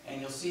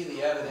 and you'll see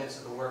the evidence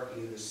of the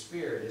working of the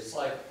Spirit. It's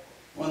like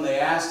when they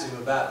asked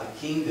him about the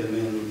kingdom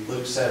in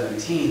Luke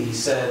 17, he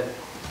said,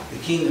 the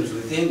kingdom's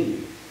within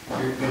you.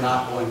 You're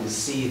not going to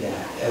see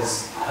that.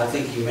 As I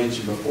think you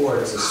mentioned before,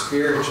 it's a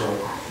spiritual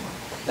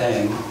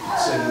thing,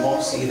 so you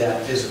won't see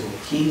that physical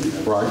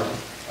kingdom. Right.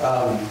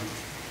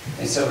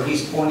 And so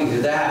he's pointing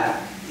to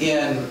that.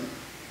 In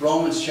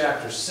Romans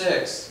chapter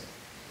 6,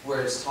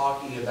 where it's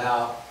talking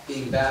about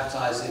being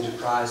baptized into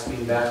Christ,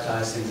 being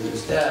baptized into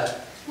his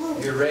death,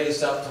 you're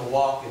raised up to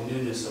walk in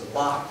newness of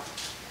life.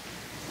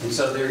 And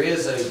so there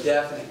is a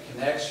definite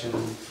connection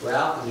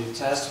throughout the New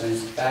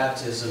Testament,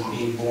 baptism,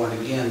 being born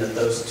again, that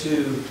those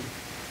two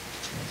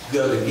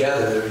go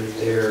together.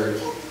 They're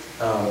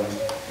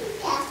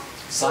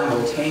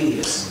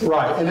simultaneous.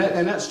 Right,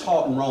 and that's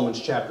taught in Romans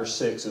chapter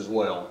 6 as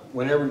well.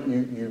 Whenever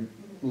you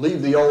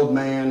leave the old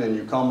man and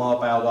you come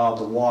up out of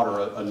the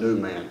water a new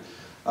man.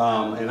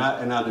 And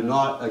I do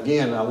not,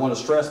 again, I want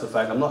to stress the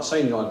fact, I'm not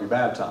saying you don't have to be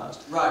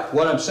baptized. Right.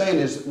 What I'm saying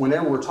is,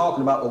 whenever we're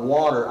talking about the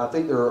water, I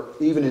think there are,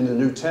 even in the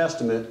New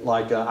Testament,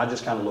 like I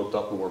just kind of looked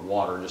up the word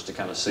water just to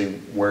kind of see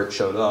where it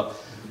showed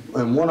up.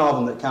 And one of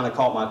them that kind of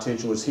caught my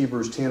attention was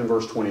Hebrews 10 and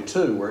verse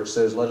 22, where it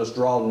says, let us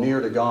draw near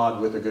to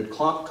God with a good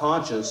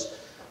conscience,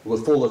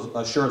 with full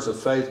assurance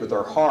of faith, with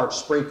our hearts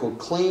sprinkled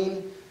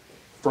clean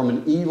from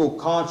an evil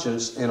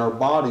conscience and our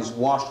bodies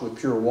washed with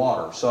pure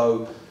water.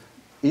 So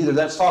either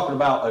that's talking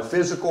about a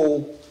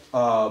physical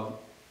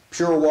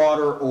pure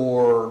water,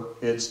 or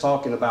it's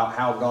talking about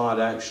how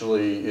God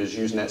actually is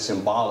using that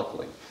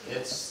symbolically.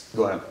 It's,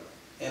 Go ahead.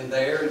 and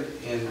there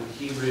in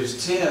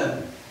Hebrews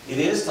 10, it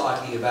is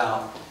talking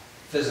about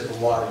physical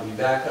water. You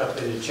back up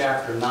into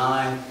chapter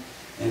 9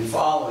 and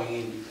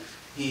following,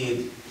 he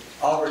had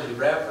already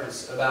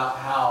referenced about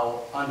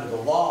how under the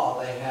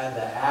law they had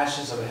the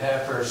ashes of a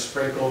heifer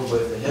sprinkled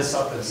with the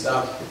hyssop and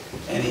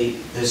stuff, and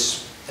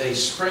they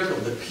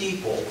sprinkled the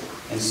people,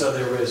 and so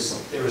there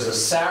was a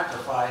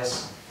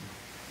sacrifice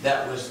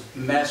that was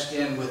meshed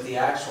in with the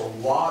actual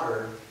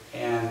water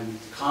and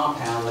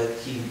compound that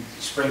he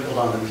sprinkled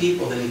on the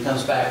people. Then he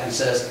comes back and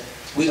says,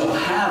 we don't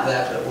have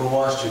that, but we're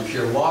washed in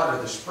pure water.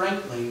 The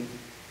sprinkling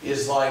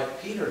is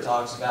like Peter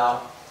talks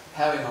about,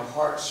 having a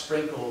heart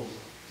sprinkled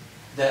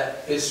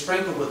that is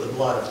sprinkled with the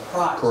blood of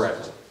Christ.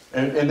 Correct.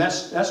 And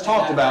that's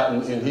talked about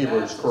in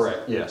Hebrews,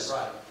 correct, yes.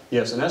 Right.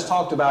 Yes, and that's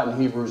talked about in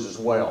Hebrews as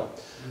well.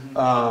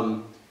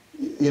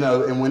 You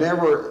know, and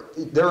whenever,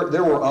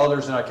 there were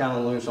others that I kind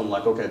of learned, so I'm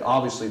like, okay,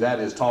 obviously that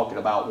is talking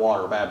about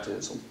water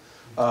baptism.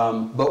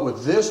 But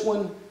with this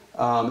one,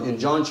 in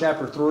John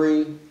chapter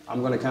 3, I'm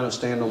going to kind of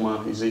stand on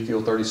my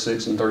Ezekiel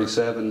 36 and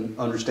 37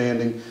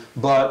 understanding.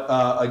 But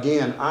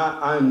again,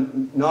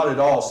 I'm not at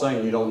all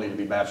saying you don't need to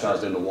be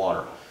baptized into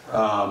water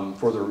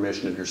for the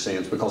remission of your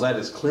sins, because that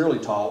is clearly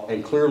taught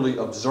and clearly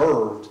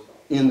observed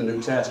in the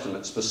New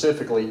Testament,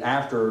 specifically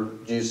after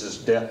Jesus'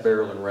 death,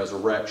 burial, and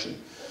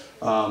resurrection.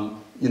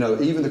 You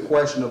know, even the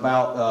question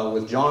about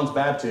with John's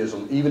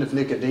baptism, even if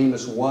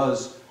Nicodemus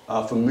was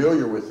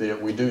familiar with it,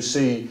 we do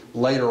see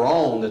later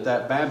on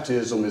that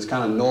baptism is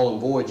kind of null and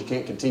void. You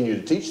can't continue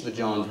to teach the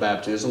John's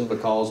baptism,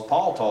 because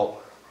Paul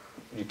taught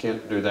you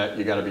can't do that.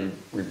 You got to be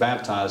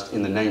rebaptized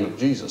in the name of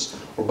Jesus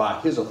or by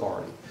his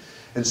authority.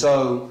 And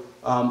so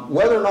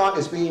whether or not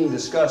it's being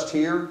discussed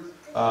here,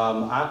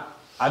 I'm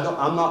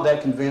not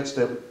that convinced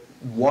that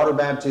water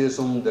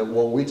baptism, that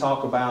what we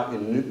talk about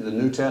in the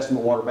New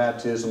Testament water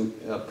baptism,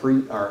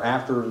 pre or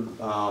after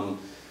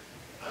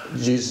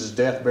Jesus'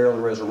 death, burial,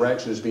 and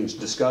resurrection is being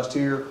discussed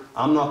here,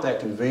 I'm not that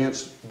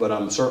convinced, but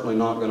I'm certainly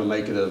not going to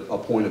make it a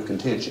point of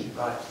contention.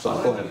 Right. So,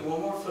 I'll go give ahead. you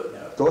one more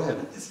footnote. Go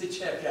ahead. To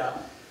check out.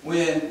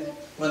 When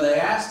they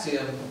asked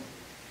him,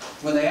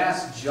 when they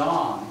asked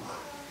John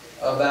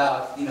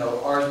about, you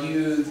know, are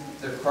you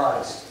the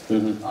Christ?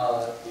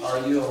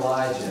 Are you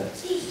Elijah?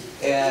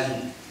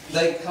 And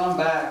they come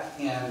back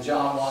in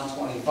John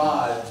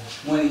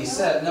 1:25, when he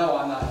said, no,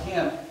 I'm not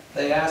him,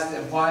 they asked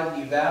him, why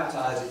do you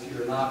baptize if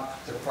you are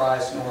not the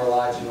Christ, nor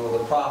Elijah, nor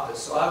the prophet?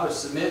 So I would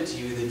submit to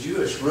you, the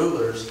Jewish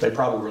rulers, They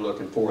probably were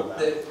looking for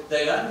that.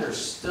 they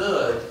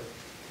understood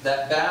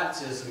that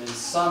baptism in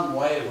some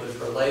way was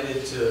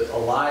related to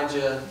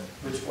Elijah,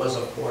 which was,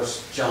 of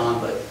course, John,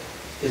 but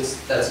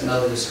that's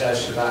another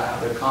discussion about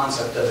how the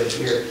concept of it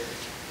here.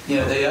 You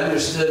know, they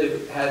understood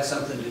it had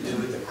something to do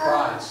with the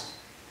Christ.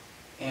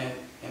 And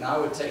I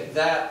would take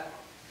that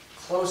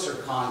closer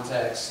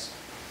context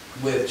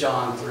with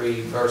John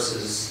 3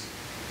 versus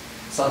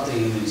something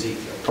in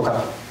Ezekiel.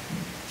 Okay.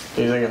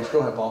 Anything else? Go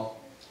ahead, Paul.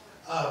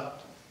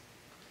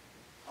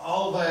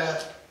 All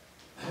that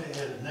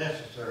is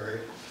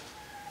necessary,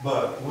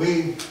 but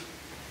we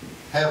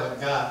haven't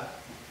got,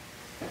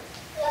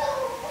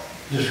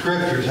 the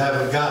scriptures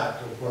haven't got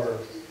to where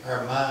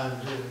our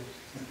minds is.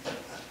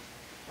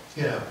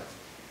 You know,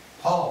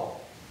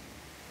 Paul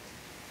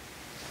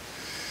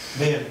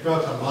being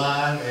struck on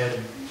blind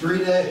and 3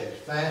 days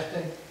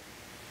fasting,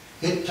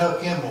 it took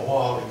him a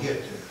while to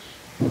get to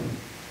us.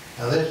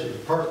 Now this is a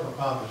personal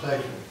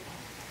conversation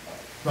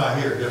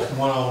right here, just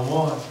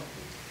one-on-one.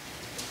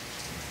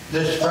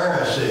 This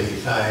Pharisee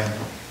thing,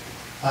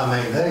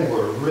 I mean, they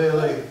were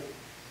really,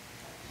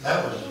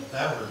 that was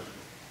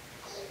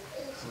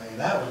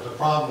the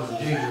problem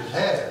Jesus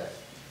had.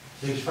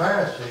 These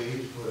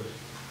Pharisees was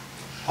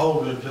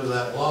holding to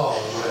that law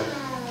that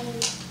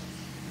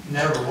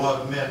never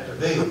was meant to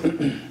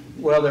be.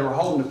 Well, they were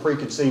holding to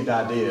preconceived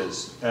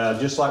ideas,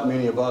 just like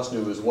many of us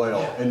do as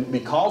well. Yeah. And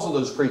because of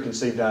those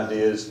preconceived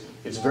ideas,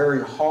 it's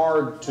very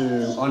hard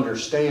to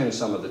understand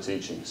some of the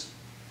teachings.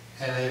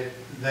 And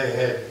they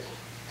had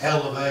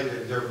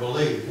elevated their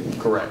belief.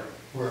 Correct.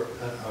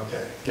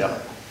 Okay.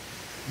 Yeah.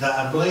 Now,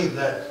 I believe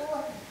that's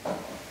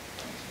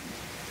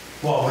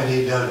what we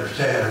need to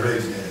understand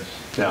reading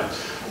this. Yeah.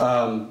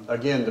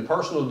 Again, the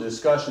personal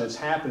discussion that's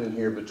happening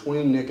here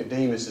between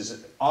Nicodemus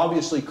is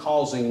obviously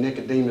causing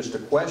Nicodemus to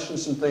question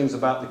some things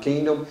about the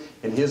kingdom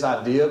and his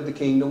idea of the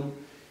kingdom,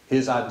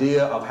 his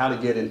idea of how to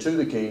get into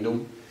the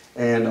kingdom,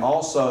 and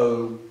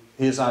also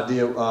his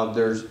idea of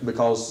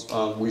because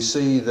we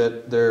see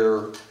that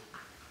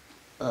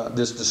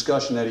this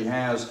discussion that he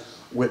has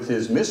with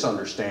his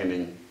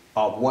misunderstanding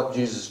of what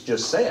Jesus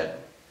just said.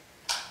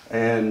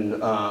 And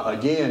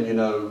again, you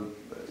know,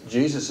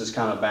 Jesus is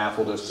kind of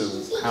baffled as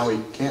to how he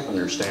can't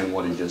understand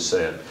what he just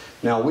said.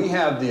 Now, we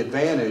have the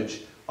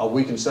advantage of,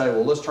 we can say,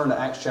 well, let's turn to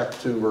Acts chapter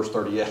 2, verse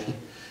 38.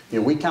 You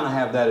know, we kind of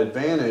have that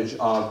advantage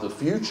of the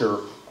future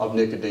of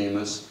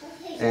Nicodemus,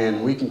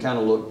 and we can kind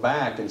of look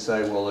back and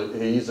say, well,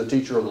 he's a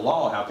teacher of the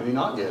law, how could he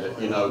not get it?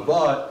 You know,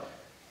 but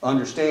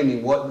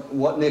understanding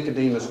what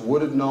Nicodemus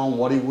would have known,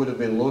 what he would have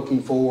been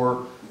looking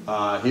for,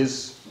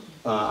 his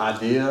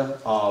idea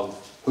of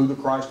who the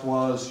Christ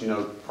was, you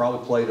know,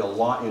 probably played a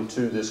lot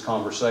into this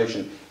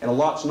conversation. And a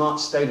lot's not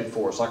stated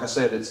for us. Like I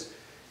said, it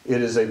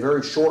is a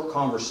very short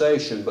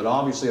conversation, but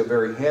obviously a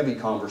very heavy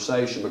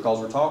conversation, because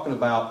we're talking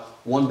about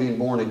one being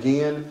born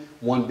again,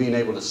 one being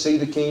able to see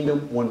the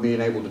kingdom, one being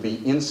able to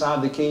be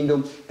inside the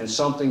kingdom, and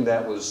something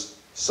that was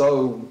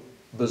so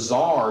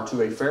bizarre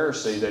to a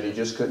Pharisee that he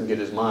just couldn't get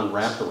his mind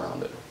wrapped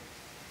around it.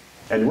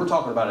 And we're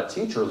talking about a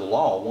teacher of the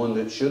law, one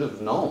that should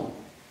have known.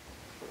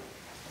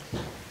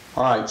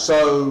 All right,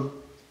 so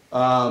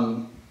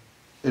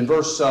in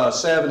verse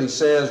 7 he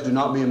says, do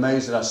not be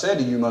amazed that I said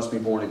to you, you must be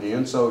born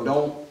again. So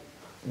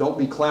don't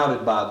be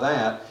clouded by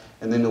that.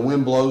 And then the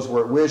wind blows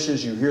where it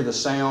wishes, you hear the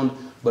sound,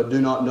 but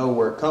do not know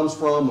where it comes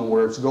from and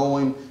where it's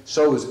going.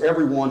 So is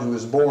everyone who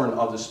is born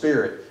of the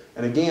Spirit.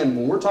 And again,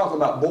 when we're talking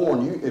about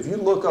born, if you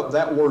look up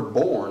that word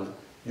born,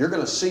 you're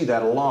going to see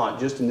that a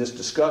lot just in this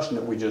discussion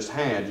that we just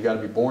had. You got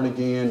to be born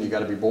again, you got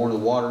to be born of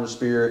the water and the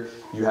Spirit,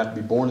 you have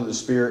to be born of the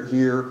Spirit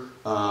here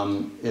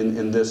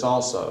in this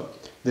also.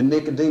 Then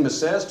Nicodemus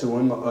says to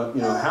him,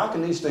 you know, how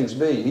can these things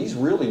be? He's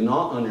really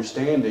not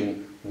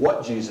understanding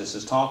what Jesus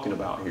is talking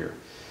about here.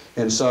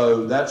 And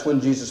so that's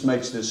when Jesus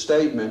makes this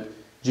statement.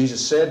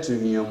 Jesus said to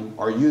him,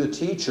 are you the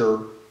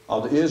teacher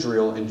of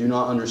Israel and do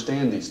not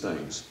understand these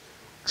things?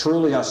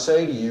 Truly I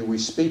say to you, we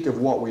speak of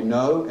what we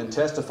know and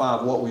testify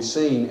of what we've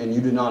seen, and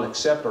you do not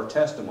accept our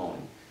testimony.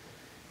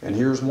 And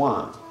here's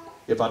why.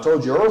 If I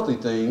told you earthly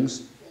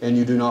things and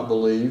you do not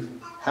believe,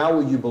 how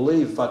will you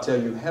believe if I tell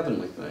you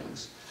heavenly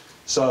things?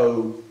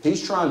 So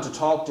he's trying to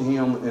talk to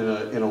him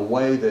in a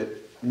way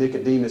that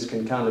Nicodemus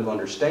can kind of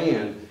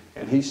understand,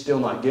 and he's still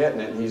not getting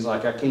it. And he's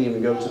like, I can't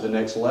even go to the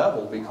next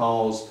level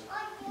because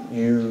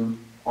you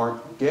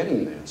aren't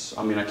getting this.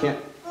 I mean, I can't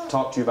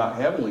talk to you about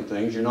heavenly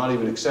things. You're not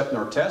even accepting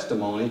our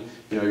testimony.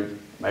 You know,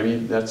 maybe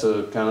that's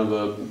a kind of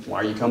a, why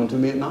are you coming to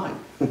me at night?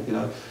 You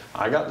know,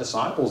 I got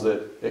disciples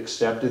that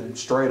accepted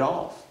straight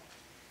off.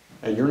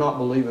 And you're not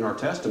believing our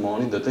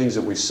testimony, the things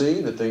that we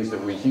see, the things that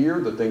we hear,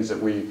 the things that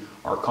we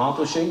are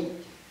accomplishing.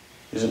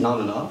 Is it not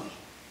enough?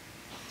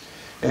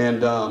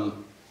 And,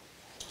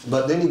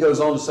 but then he goes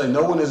on to say,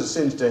 no one has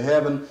ascended to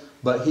heaven,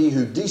 but he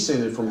who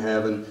descended from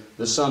heaven,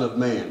 the Son of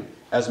Man.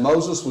 As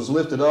Moses was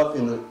lifted up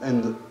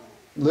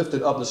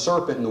lifted up the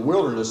serpent in the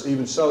wilderness,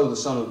 even so the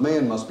Son of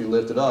Man must be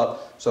lifted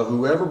up, so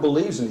whoever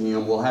believes in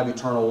him will have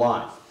eternal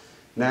life.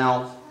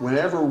 Now,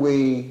 whenever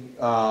we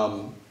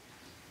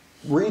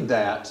read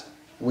that,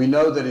 we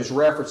know that he's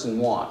referencing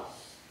what?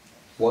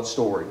 What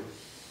story?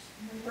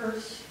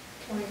 Verse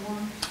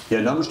 21.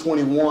 Yeah, Numbers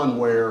 21,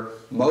 where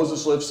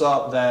Moses lifts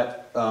up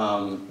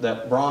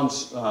that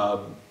bronze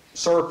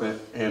serpent,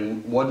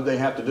 and what did they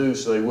have to do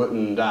so they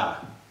wouldn't die?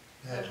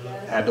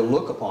 Had to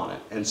look upon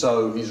it. And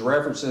so he's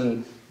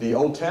referencing the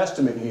Old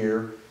Testament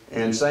here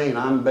and saying,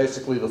 I'm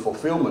basically the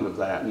fulfillment of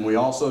that. And we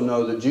also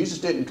know that Jesus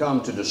didn't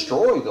come to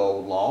destroy the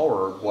old law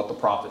or what the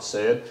prophets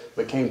said,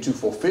 but came to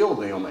fulfill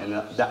them, and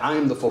that I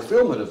am the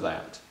fulfillment of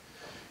that.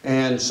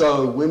 And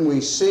so when we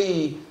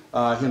see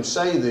him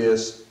say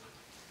this,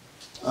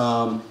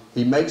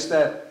 he makes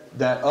that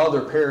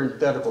other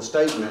parenthetical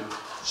statement,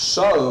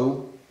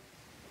 so,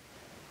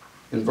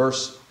 in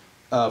verse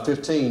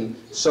 15,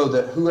 so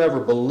that whoever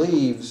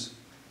believes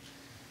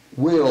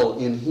will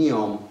in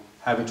him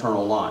have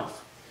eternal life.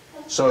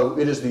 So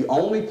it is the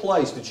only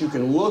place that you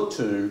can look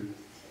to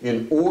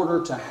in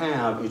order to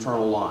have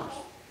eternal life.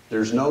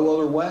 There's no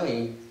other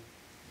way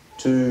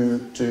to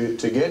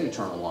get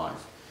eternal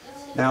life.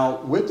 Now,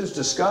 with this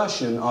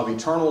discussion of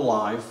eternal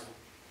life,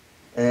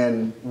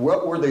 and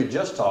what were they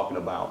just talking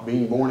about?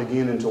 Being born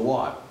again into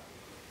what?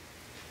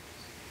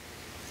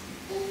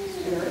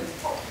 Spirit.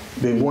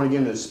 Being born again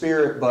into the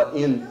Spirit, but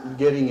in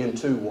getting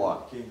into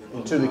what?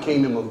 Into the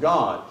kingdom of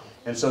God.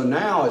 And so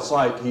now it's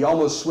like he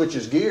almost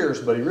switches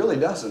gears, but he really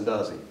doesn't,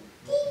 does he?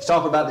 He's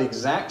talking about the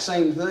exact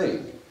same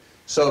thing.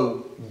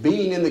 So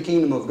being in the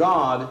kingdom of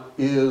God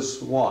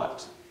is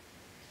what?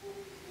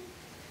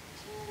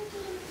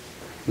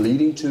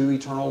 Leading to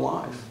eternal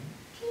life.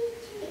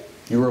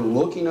 You are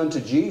looking unto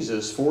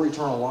Jesus for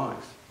eternal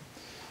life.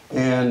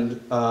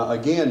 And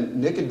again,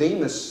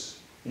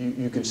 Nicodemus,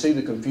 you can see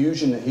the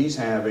confusion that he's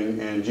having,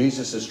 and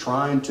Jesus is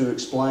trying to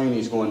explain.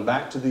 He's going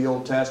back to the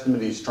Old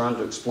Testament. He's trying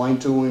to explain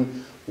to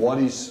him what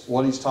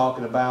he's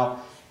talking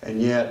about,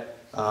 and yet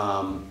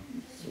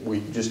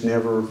we just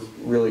never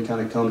really kind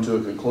of come to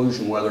a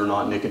conclusion whether or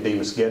not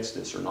Nicodemus gets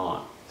this or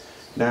not.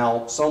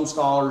 Now, some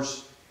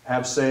scholars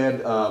have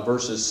said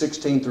verses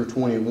 16 through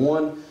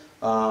 21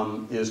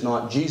 is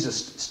not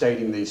Jesus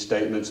stating these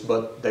statements,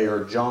 but they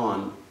are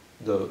John,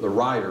 the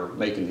writer,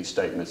 making these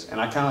statements.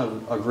 And I kind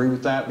of agree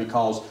with that,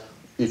 because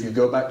if you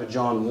go back to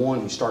John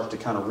 1, he starts to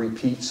kind of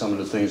repeat some of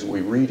the things that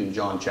we read in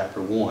John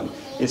chapter 1.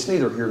 It's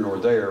neither here nor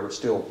there, it's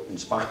still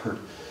inspired.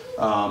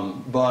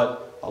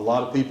 But a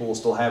lot of people will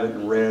still have it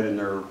in red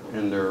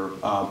in their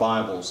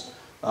Bibles.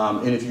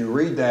 And if you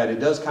read that, it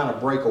does kind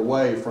of break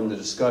away from the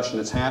discussion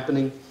that's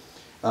happening.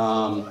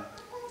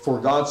 For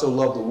God so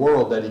loved the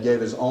world that he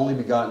gave his only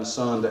begotten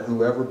Son, that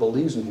whoever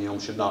believes in him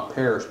should not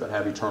perish but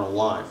have eternal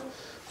life.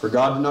 For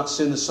God did not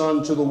send the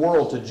Son to the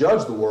world to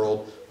judge the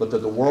world, but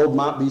that the world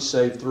might be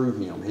saved through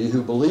him. He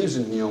who believes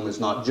in him is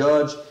not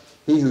judged.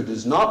 He who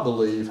does not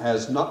believe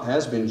has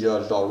been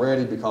judged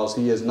already, because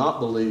he has not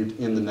believed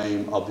in the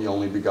name of the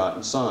only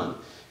begotten Son.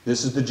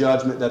 This is the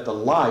judgment, that the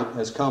light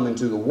has come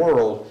into the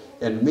world,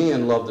 and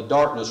men love the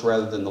darkness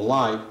rather than the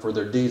light, for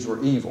their deeds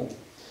were evil.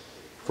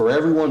 For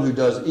everyone who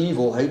does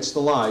evil hates the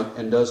light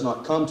and does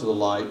not come to the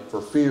light,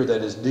 for fear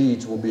that his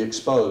deeds will be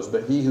exposed.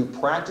 But he who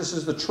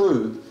practices the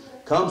truth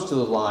comes to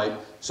the light,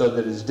 so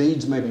that his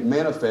deeds may be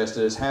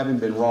manifested as having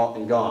been wrought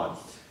in God.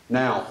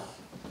 Now,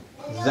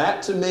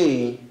 that to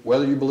me,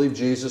 whether you believe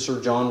Jesus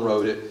or John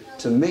wrote it,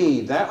 to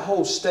me, that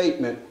whole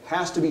statement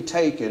has to be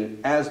taken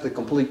as the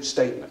complete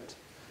statement,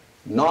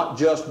 not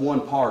just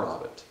one part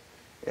of it.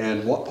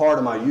 And what part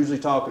am I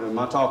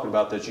talking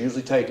about that's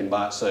usually taken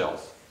by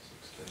itself?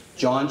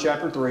 John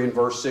chapter 3 and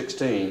verse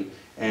 16,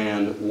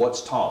 and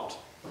what's taught?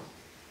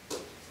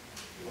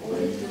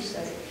 Believe you're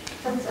saved.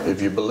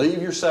 If you believe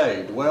you're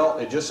saved. Well,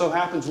 it just so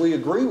happens we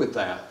agree with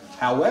that.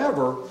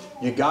 However,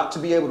 you got to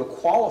be able to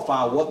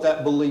qualify what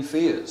that belief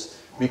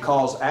is.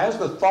 Because as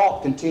the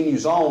thought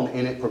continues on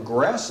and it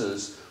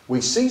progresses,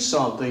 we see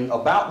something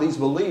about these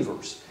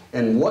believers.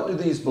 And what do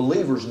these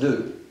believers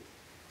do?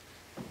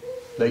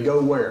 They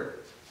go where?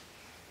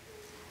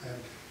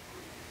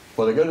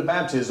 Well, they go to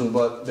baptism,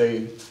 but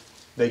they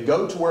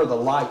go to where the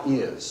light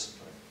is.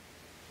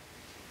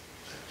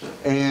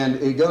 And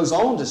it goes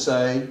on to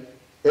say,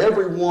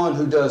 everyone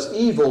who does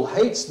evil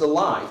hates the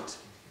light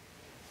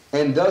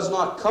and does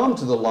not come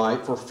to the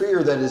light, for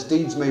fear that his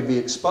deeds may be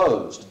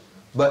exposed.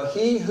 But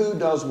he who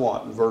does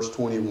what? In verse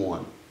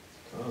 21.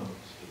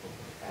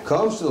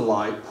 Comes to the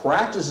light,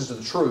 practices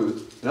the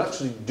truth, and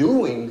actually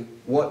doing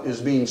what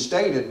is being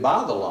stated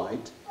by the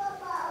light,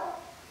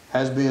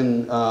 has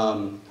been,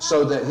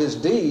 so that his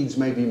deeds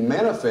may be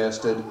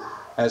manifested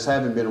as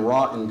having been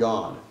wrought in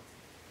God.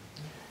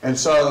 And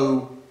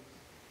so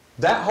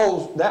that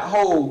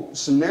whole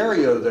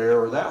scenario there,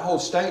 or that whole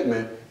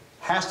statement,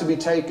 has to be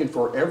taken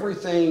for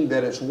everything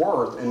that it's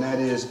worth, and that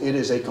is, it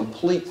is a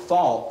complete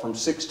thought from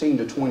 16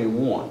 to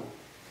 21.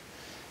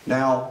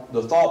 Now,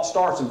 the thought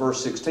starts in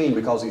verse 16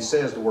 because he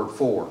says the word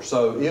for.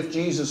 So if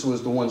Jesus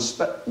was the one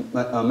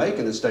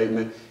making the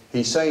statement,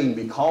 he's saying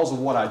because of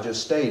what I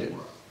just stated.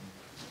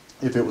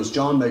 If it was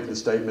John making the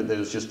statement, then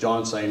it's just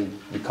John saying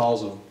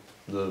because of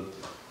the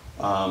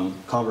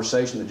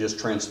conversation that just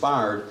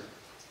transpired,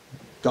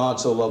 God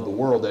so loved the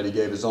world that he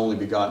gave his only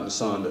begotten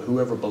Son, that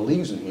whoever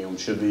believes in him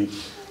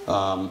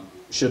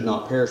should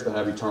not perish but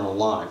have eternal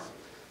life.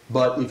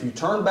 But if you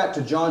turn back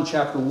to John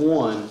chapter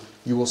 1,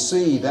 you will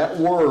see that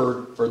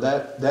word, or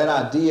that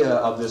idea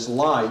of this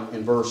light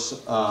in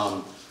verse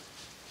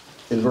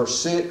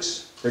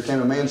 6. There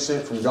came a man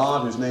sent from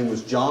God whose name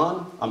was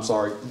John. I'm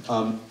sorry,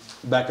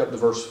 back up to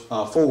verse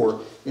 4.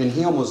 In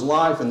him was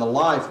life, and the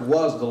life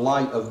was the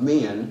light of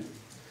men.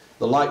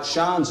 The light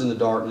shines in the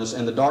darkness,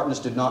 and the darkness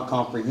did not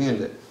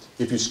comprehend it.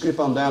 If you skip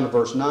on down to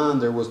verse 9,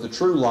 there was the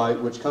true light,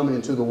 which coming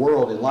into the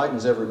world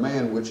enlightens every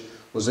man which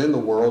was in the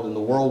world, and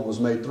the world was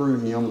made through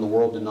him, and the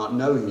world did not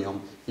know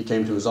him. He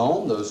came to his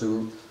own. Those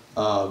who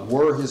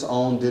were his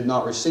own did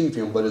not receive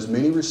him, but as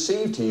many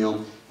received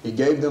him, he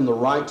gave them the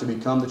right to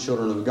become the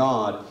children of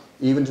God,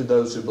 even to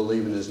those who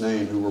believe in his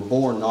name, who were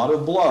born not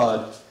of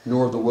blood,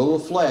 nor of the will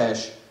of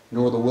flesh,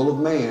 nor the will of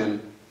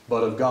man,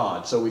 but of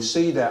God. So we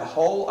see that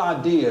whole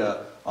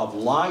idea of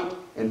light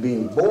and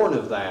being born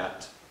of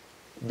that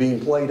being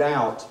played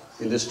out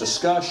in this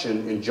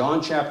discussion in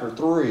John chapter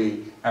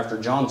 3,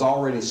 after John's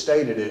already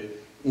stated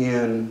it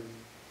in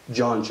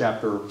John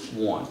chapter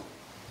 1.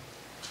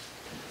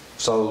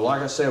 So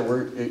like I said,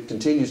 it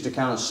continues to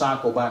kind of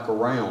cycle back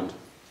around.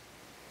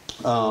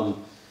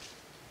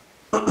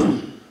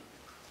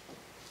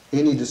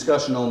 Any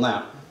discussion on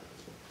that?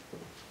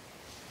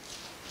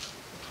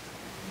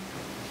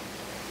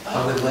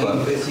 I would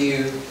link with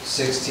you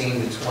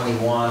 16 to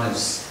 21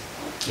 is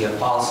the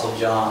Apostle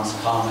John's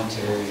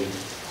commentary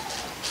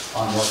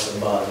on what's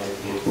above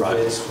it. It Right.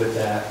 fits with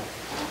that.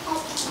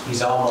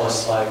 He's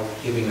almost like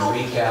giving a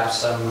recap,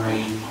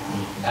 summary,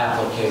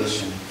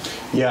 application.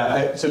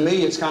 Yeah, to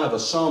me it's kind of a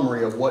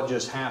summary of what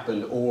just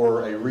happened,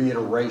 or a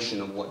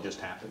reiteration of what just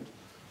happened,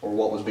 or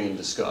what was being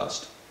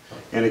discussed.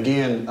 And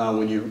again,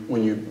 when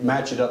you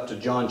match it up to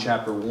John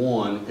chapter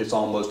 1, it's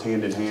almost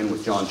hand in hand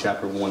with John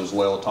chapter 1 as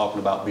well, talking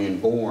about being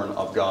born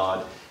of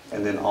God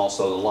and then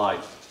also the light.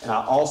 And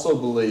I also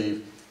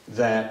believe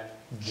that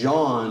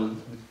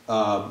John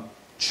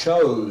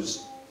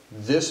chose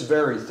this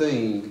very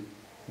thing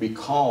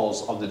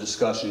because of the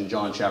discussion in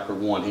John chapter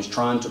 1. He's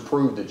trying to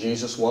prove that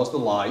Jesus was the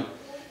light,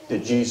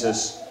 that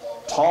Jesus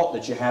taught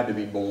that you had to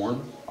be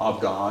born of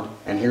God,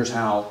 and here's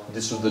how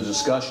this was the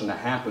discussion that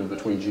happened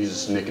between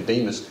Jesus and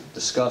Nicodemus,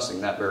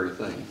 discussing that very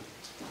thing.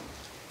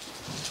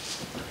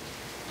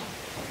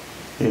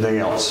 Anything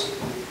else?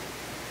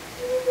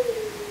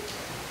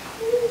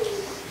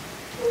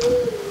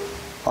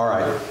 All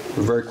right,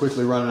 we're very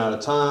quickly running out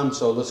of time,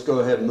 so let's go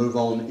ahead and move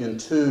on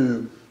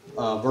into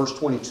verse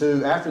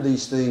 22. After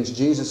these things,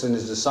 Jesus and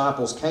his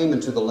disciples came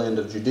into the land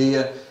of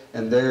Judea,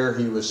 and there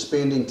he was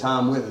spending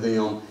time with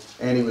them,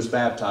 and he was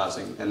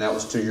baptizing. And that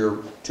was to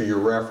your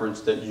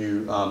reference that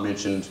you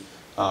mentioned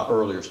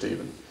earlier,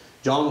 Stephen.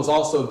 John was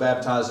also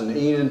baptized in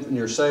Enon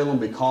near Salem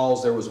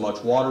because there was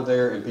much water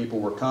there, and people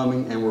were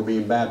coming and were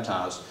being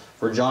baptized,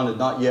 for John had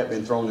not yet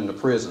been thrown into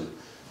prison.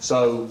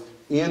 So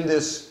in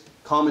this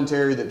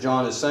commentary that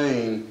John is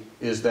saying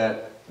is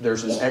that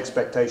there's an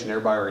expectation.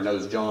 Everybody already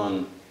knows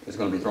John is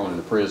going to be thrown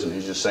into prison.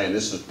 He's just saying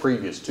this is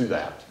previous to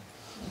that.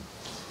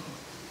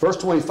 Verse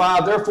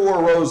 25,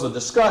 therefore arose a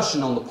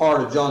discussion on the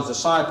part of John's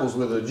disciples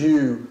with a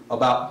Jew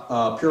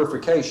about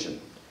purification.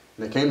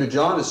 And they came to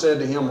John and said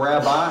to him,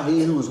 Rabbi,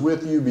 he who was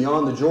with you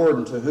beyond the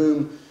Jordan, to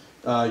whom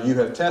you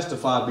have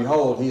testified,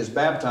 behold, he is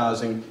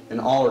baptizing,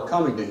 and all are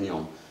coming to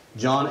him.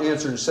 John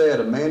answered and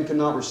said, a man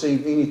cannot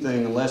receive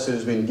anything unless it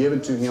has been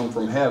given to him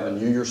from heaven.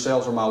 You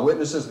yourselves are my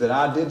witnesses that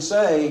I did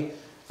say,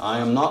 I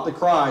am not the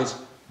Christ,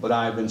 but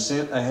I have been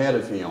sent ahead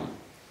of him.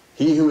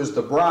 He who is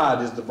the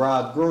bride is the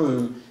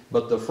bridegroom,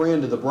 but the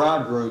friend of the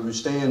bridegroom who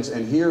stands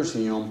and hears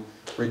him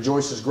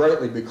rejoices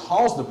greatly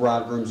because the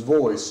bridegroom's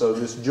voice. So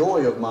this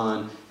joy of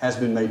mine has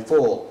been made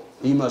full.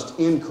 He must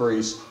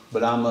increase,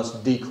 but I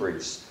must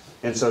decrease.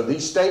 And so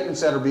these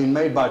statements that are being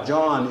made by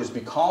John is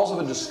because of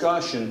a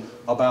discussion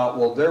about,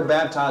 well, they're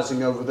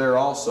baptizing over there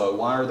also.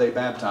 Why are they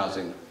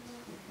baptizing?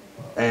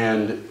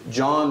 And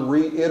John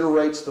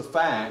reiterates the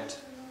fact,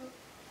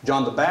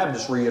 John the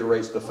Baptist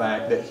reiterates the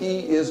fact that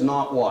he is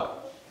not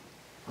what?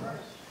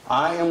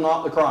 I am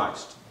not the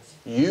Christ.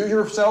 You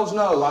yourselves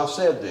know I've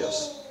said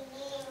this.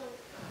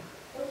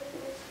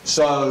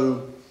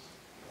 So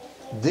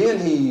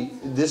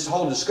then this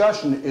whole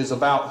discussion is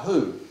about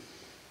who?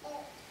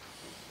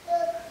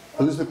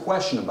 Who's the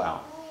question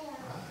about?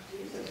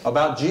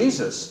 About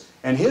Jesus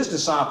and his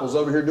disciples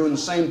over here doing the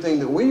same thing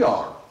that we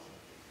are.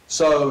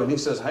 So, and he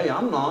says, hey,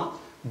 I'm not.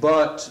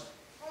 But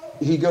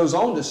he goes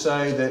on to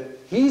say that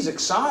he's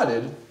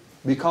excited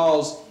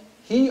because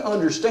he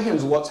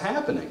understands what's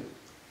happening.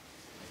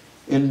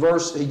 In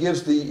verse, he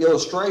gives the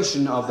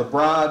illustration of the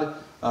bride.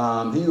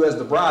 He who has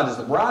the bride is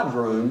the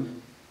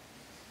bridegroom.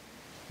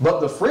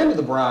 But the friend of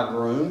the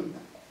bridegroom,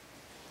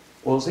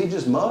 well, is he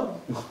just mud?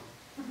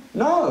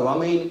 No, I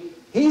mean,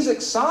 he's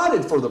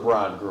excited for the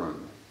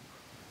bridegroom.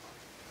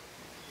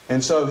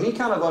 And so he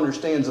kind of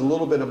understands a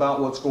little bit about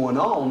what's going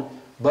on,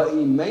 but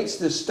he makes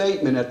this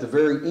statement at the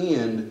very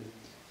end,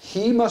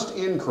 he must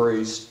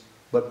increase,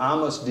 but I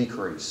must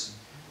decrease.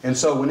 And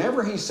so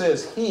whenever he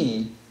says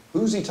he,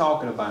 who's he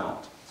talking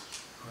about?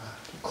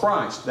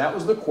 Christ. That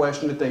was the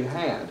question that they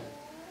had.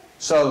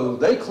 So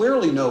they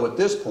clearly know at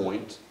this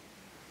point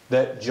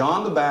that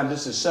John the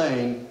Baptist is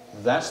saying,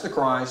 that's the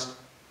Christ,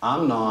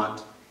 I'm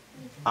not,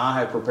 I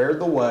have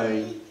prepared the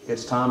way,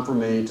 it's time for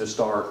me to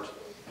start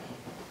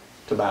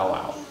to bow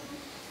out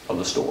of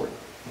the story.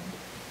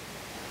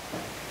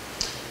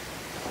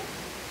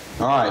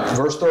 All right,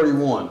 verse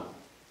 31.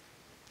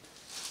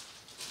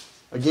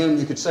 Again,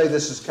 you could say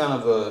this is kind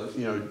of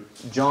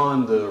a,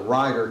 John the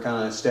writer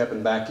kind of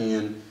stepping back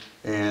in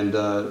and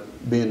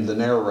being the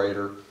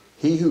narrator.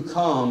 He who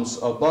comes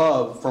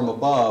from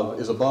above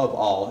is above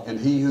all, and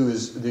he who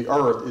is the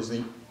earth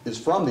is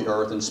from the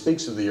earth and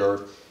speaks of the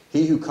earth.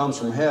 He who comes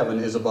from heaven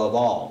is above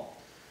all.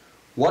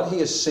 What he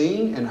has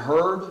seen and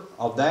heard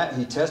of that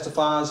he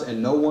testifies,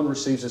 and no one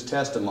receives his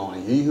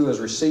testimony. He who has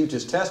received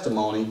his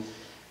testimony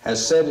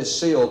has set his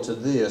seal to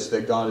this,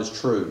 that God is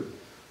true.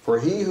 For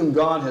he whom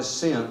God has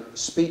sent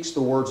speaks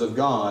the words of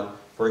God,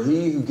 for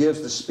he who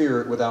gives the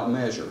Spirit without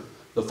measure.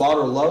 The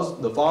Father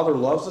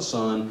loves the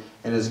Son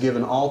and has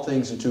given all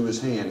things into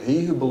his hand.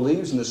 He who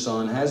believes in the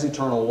Son has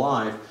eternal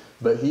life,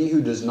 but he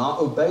who does not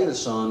obey the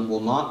Son will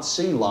not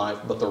see life,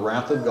 but the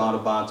wrath of God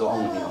abides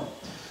on him.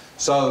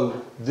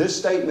 So this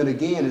statement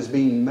again is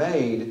being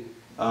made,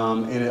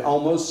 and it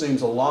almost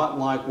seems a lot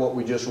like what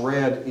we just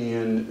read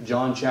in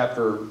John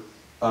chapter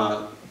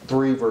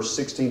 3, verse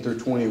 16 through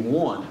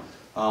 21,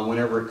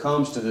 whenever it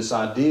comes to this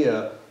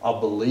idea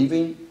of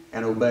believing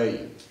and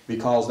obeying,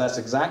 because that's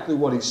exactly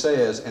what he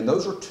says, and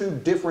those are two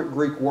different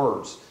Greek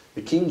words.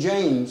 The King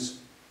James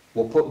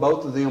will put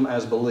both of them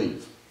as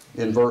believe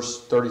in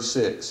verse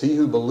 36. He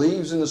who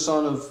believes in the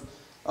Son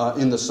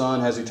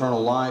has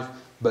eternal life,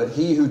 but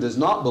he who does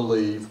not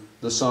believe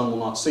the Son will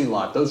not see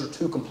life. Those are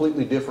two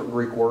completely different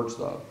Greek words,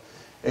 though.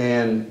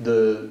 And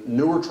the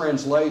newer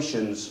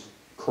translations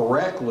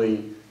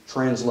correctly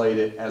translate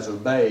it as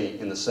obey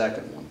in the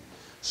second one.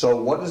 So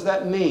what does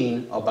that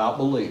mean about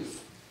belief?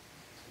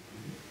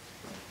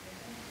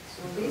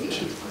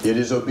 It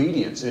is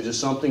obedience. It is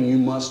something you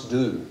must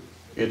do.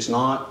 It's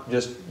not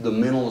just the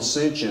mental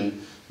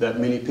ascension that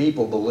many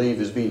people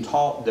believe is being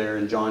taught there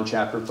in John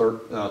chapter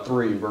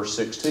 3, verse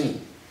 16.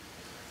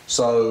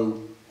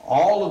 So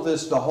all of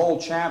this, the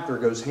whole chapter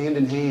goes hand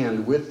in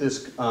hand with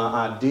this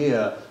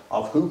idea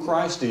of who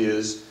Christ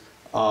is,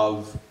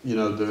 of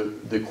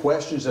the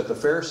questions that the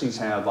Pharisees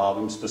have of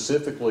him,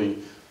 specifically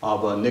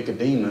of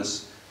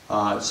Nicodemus,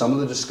 some of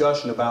the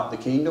discussion about the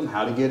kingdom,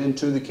 how to get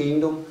into the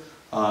kingdom,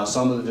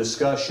 some of the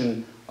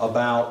discussion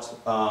about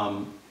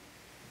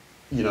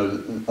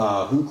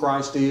who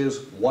Christ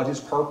is, what his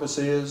purpose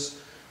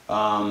is,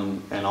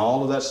 and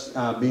all of that's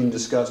being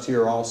discussed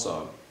here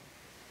also.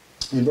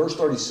 In verse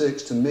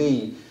 36, to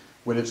me,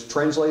 when it's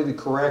translated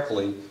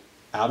correctly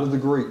out of the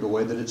Greek, the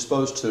way that it's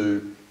supposed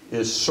to,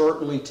 is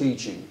certainly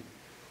teaching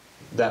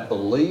that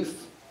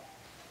belief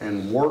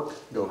and work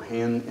go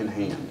hand in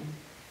hand,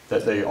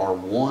 that they are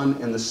one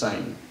and the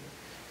same.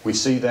 We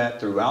see that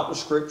throughout the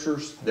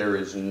Scriptures. There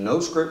is no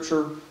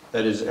Scripture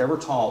that is ever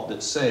taught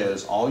that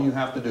says all you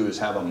have to do is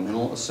have a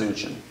mental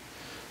ascension,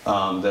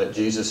 that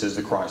Jesus is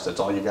the Christ. That's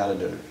all you got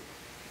to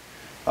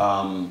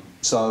do.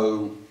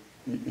 So,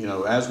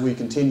 as we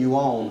continue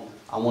on,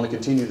 I want to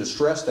continue to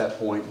stress that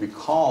point,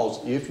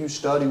 because if you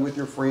study with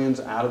your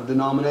friends out of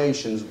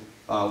denominations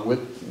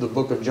with the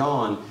book of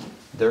John,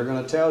 they're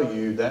going to tell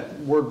you that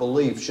word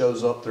belief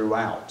shows up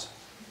throughout.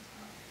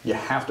 You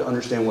have to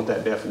understand what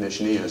that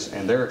definition is.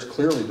 And there it's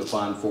clearly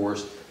defined for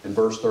us in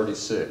verse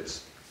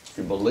 36. If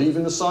you believe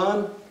in the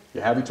Son,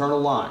 you have eternal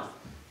life.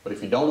 But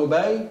if you don't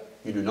obey,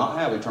 you do not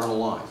have eternal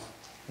life.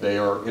 They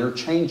are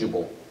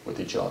interchangeable with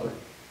each other.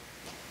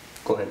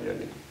 Go ahead,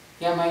 Yogi.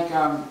 Yeah, Mike,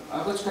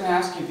 I was going to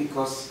ask you,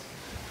 because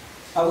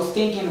I was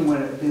thinking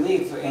when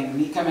belief and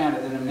me coming out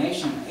of the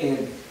denomination,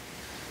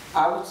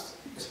 I was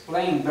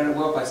explained very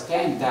well by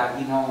Stan that,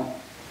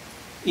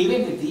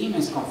 even the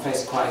demons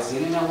confessed Christ,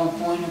 didn't at one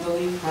point, I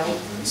believe, right?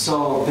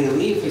 So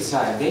belief is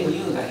they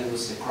knew that he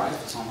was the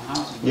Christ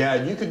somehow.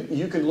 Yeah, you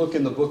could look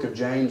in the book of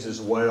James as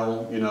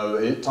well.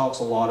 It talks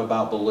a lot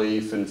about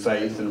belief and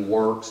faith and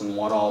works and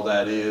what all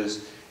that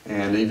is,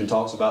 and even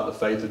talks about the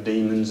faith of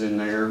demons in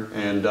there.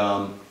 And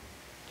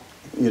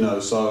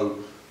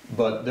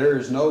but there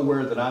is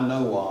nowhere that I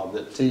know of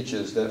that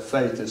teaches that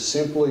faith is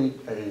simply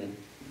a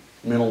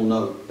mental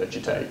note that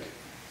you take.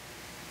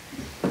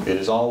 It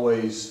is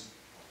always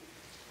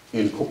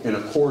in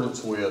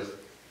accordance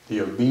with the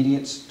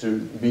obedience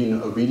to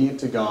being obedient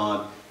to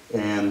God,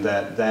 and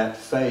that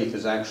faith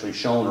is actually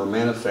shown or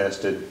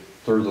manifested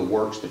through the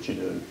works that you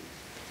do.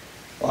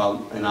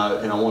 And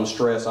I want to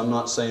stress, I'm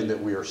not saying that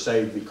we are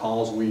saved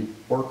because we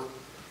work,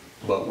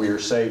 but we are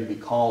saved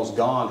because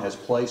God has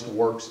placed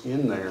works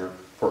in there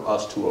for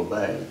us to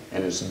obey.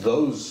 And it's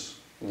those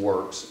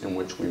works in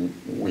which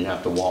we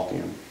have to walk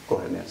in. Go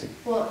ahead, Nancy.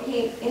 Well,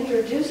 he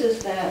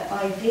introduces that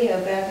idea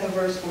back in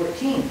verse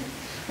 14.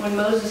 When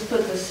Moses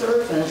put the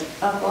serpent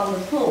up on the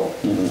pole,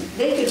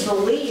 they could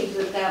believe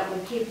that that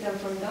would keep them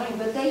from dying,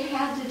 but they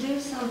had to do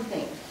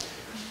something.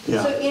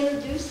 Yeah. So it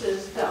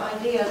introduces the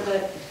idea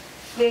that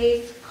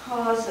faith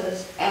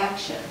causes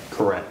action.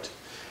 Correct.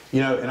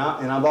 You know, and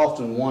I've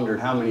often wondered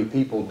how many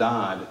people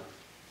died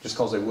just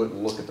because they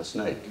wouldn't look at the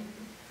snake.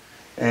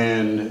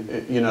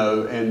 And, you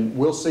know, and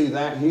we'll see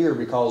that here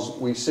because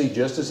we see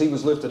just as he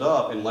was lifted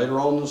up, and later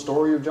on in the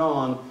story of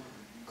John,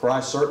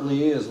 Christ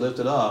certainly is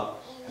lifted up,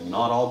 and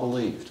not all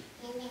believed.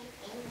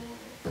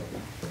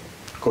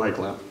 Go ahead,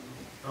 Clint.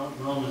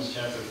 Romans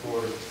chapter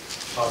 4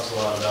 talks a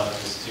lot about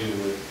this too,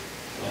 with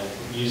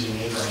using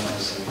Abraham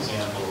as an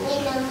example.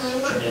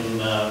 In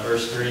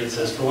verse 3 it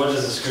says, "For what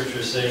does the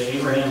scripture say?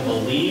 Abraham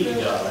believed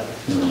God,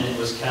 and it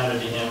was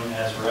counted to him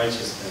as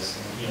righteousness."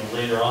 And, you know,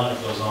 later on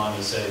it goes on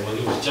to say, well,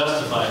 he was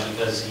justified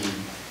because he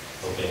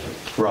obeyed.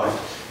 Right.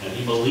 You know,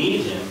 he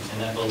believed him,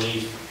 and that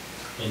belief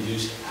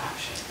induced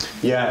action.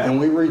 Yeah, and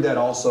we read that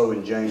also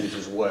in James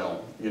as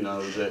well, you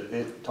know, that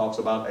it talks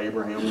about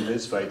Abraham and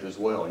his faith as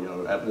well. You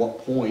know, at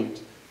what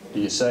point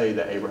do you say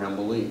that Abraham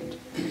believed?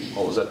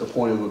 Or was that the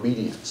point of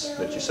obedience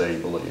that you say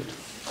he believed?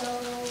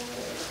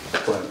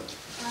 Go ahead.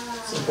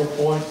 Simple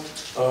point,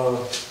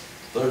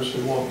 those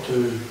who want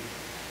to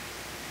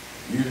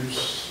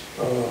use,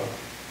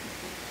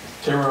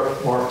 tear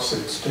up Mark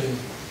 16,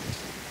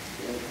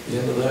 the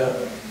end of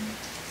that,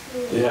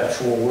 the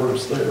actual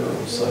words there are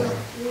the same.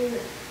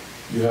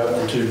 You have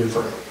the two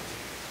different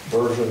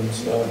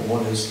versions,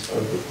 one is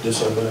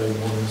disobey,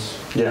 one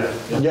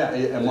is... Yeah,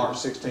 and Mark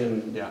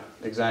 16, yeah,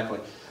 exactly.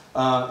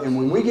 And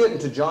when we get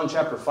into John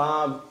chapter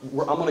 5,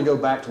 I'm going to go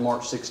back to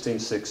Mark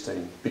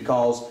 16:16,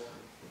 because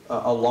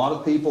a lot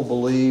of people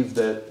believe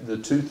that the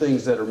two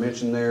things that are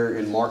mentioned there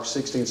in Mark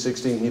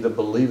 16:16, he that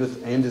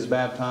believeth and is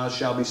baptized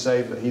shall be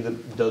saved, but he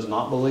that does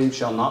not believe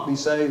shall not be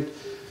saved,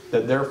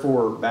 that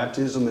therefore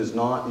baptism is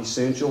not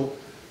essential.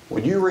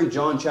 When you read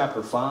John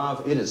chapter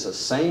 5, it is the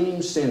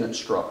same sentence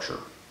structure,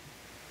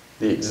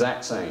 the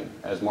exact same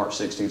as Mark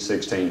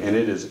 16:16, and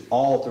it is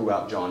all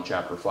throughout John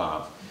chapter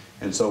 5.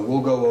 And so we'll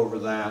go over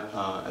that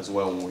as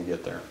well when we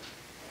get there.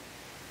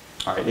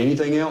 All right,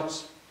 anything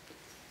else?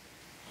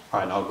 All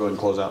right, I'll go ahead and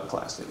close out the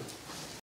class then.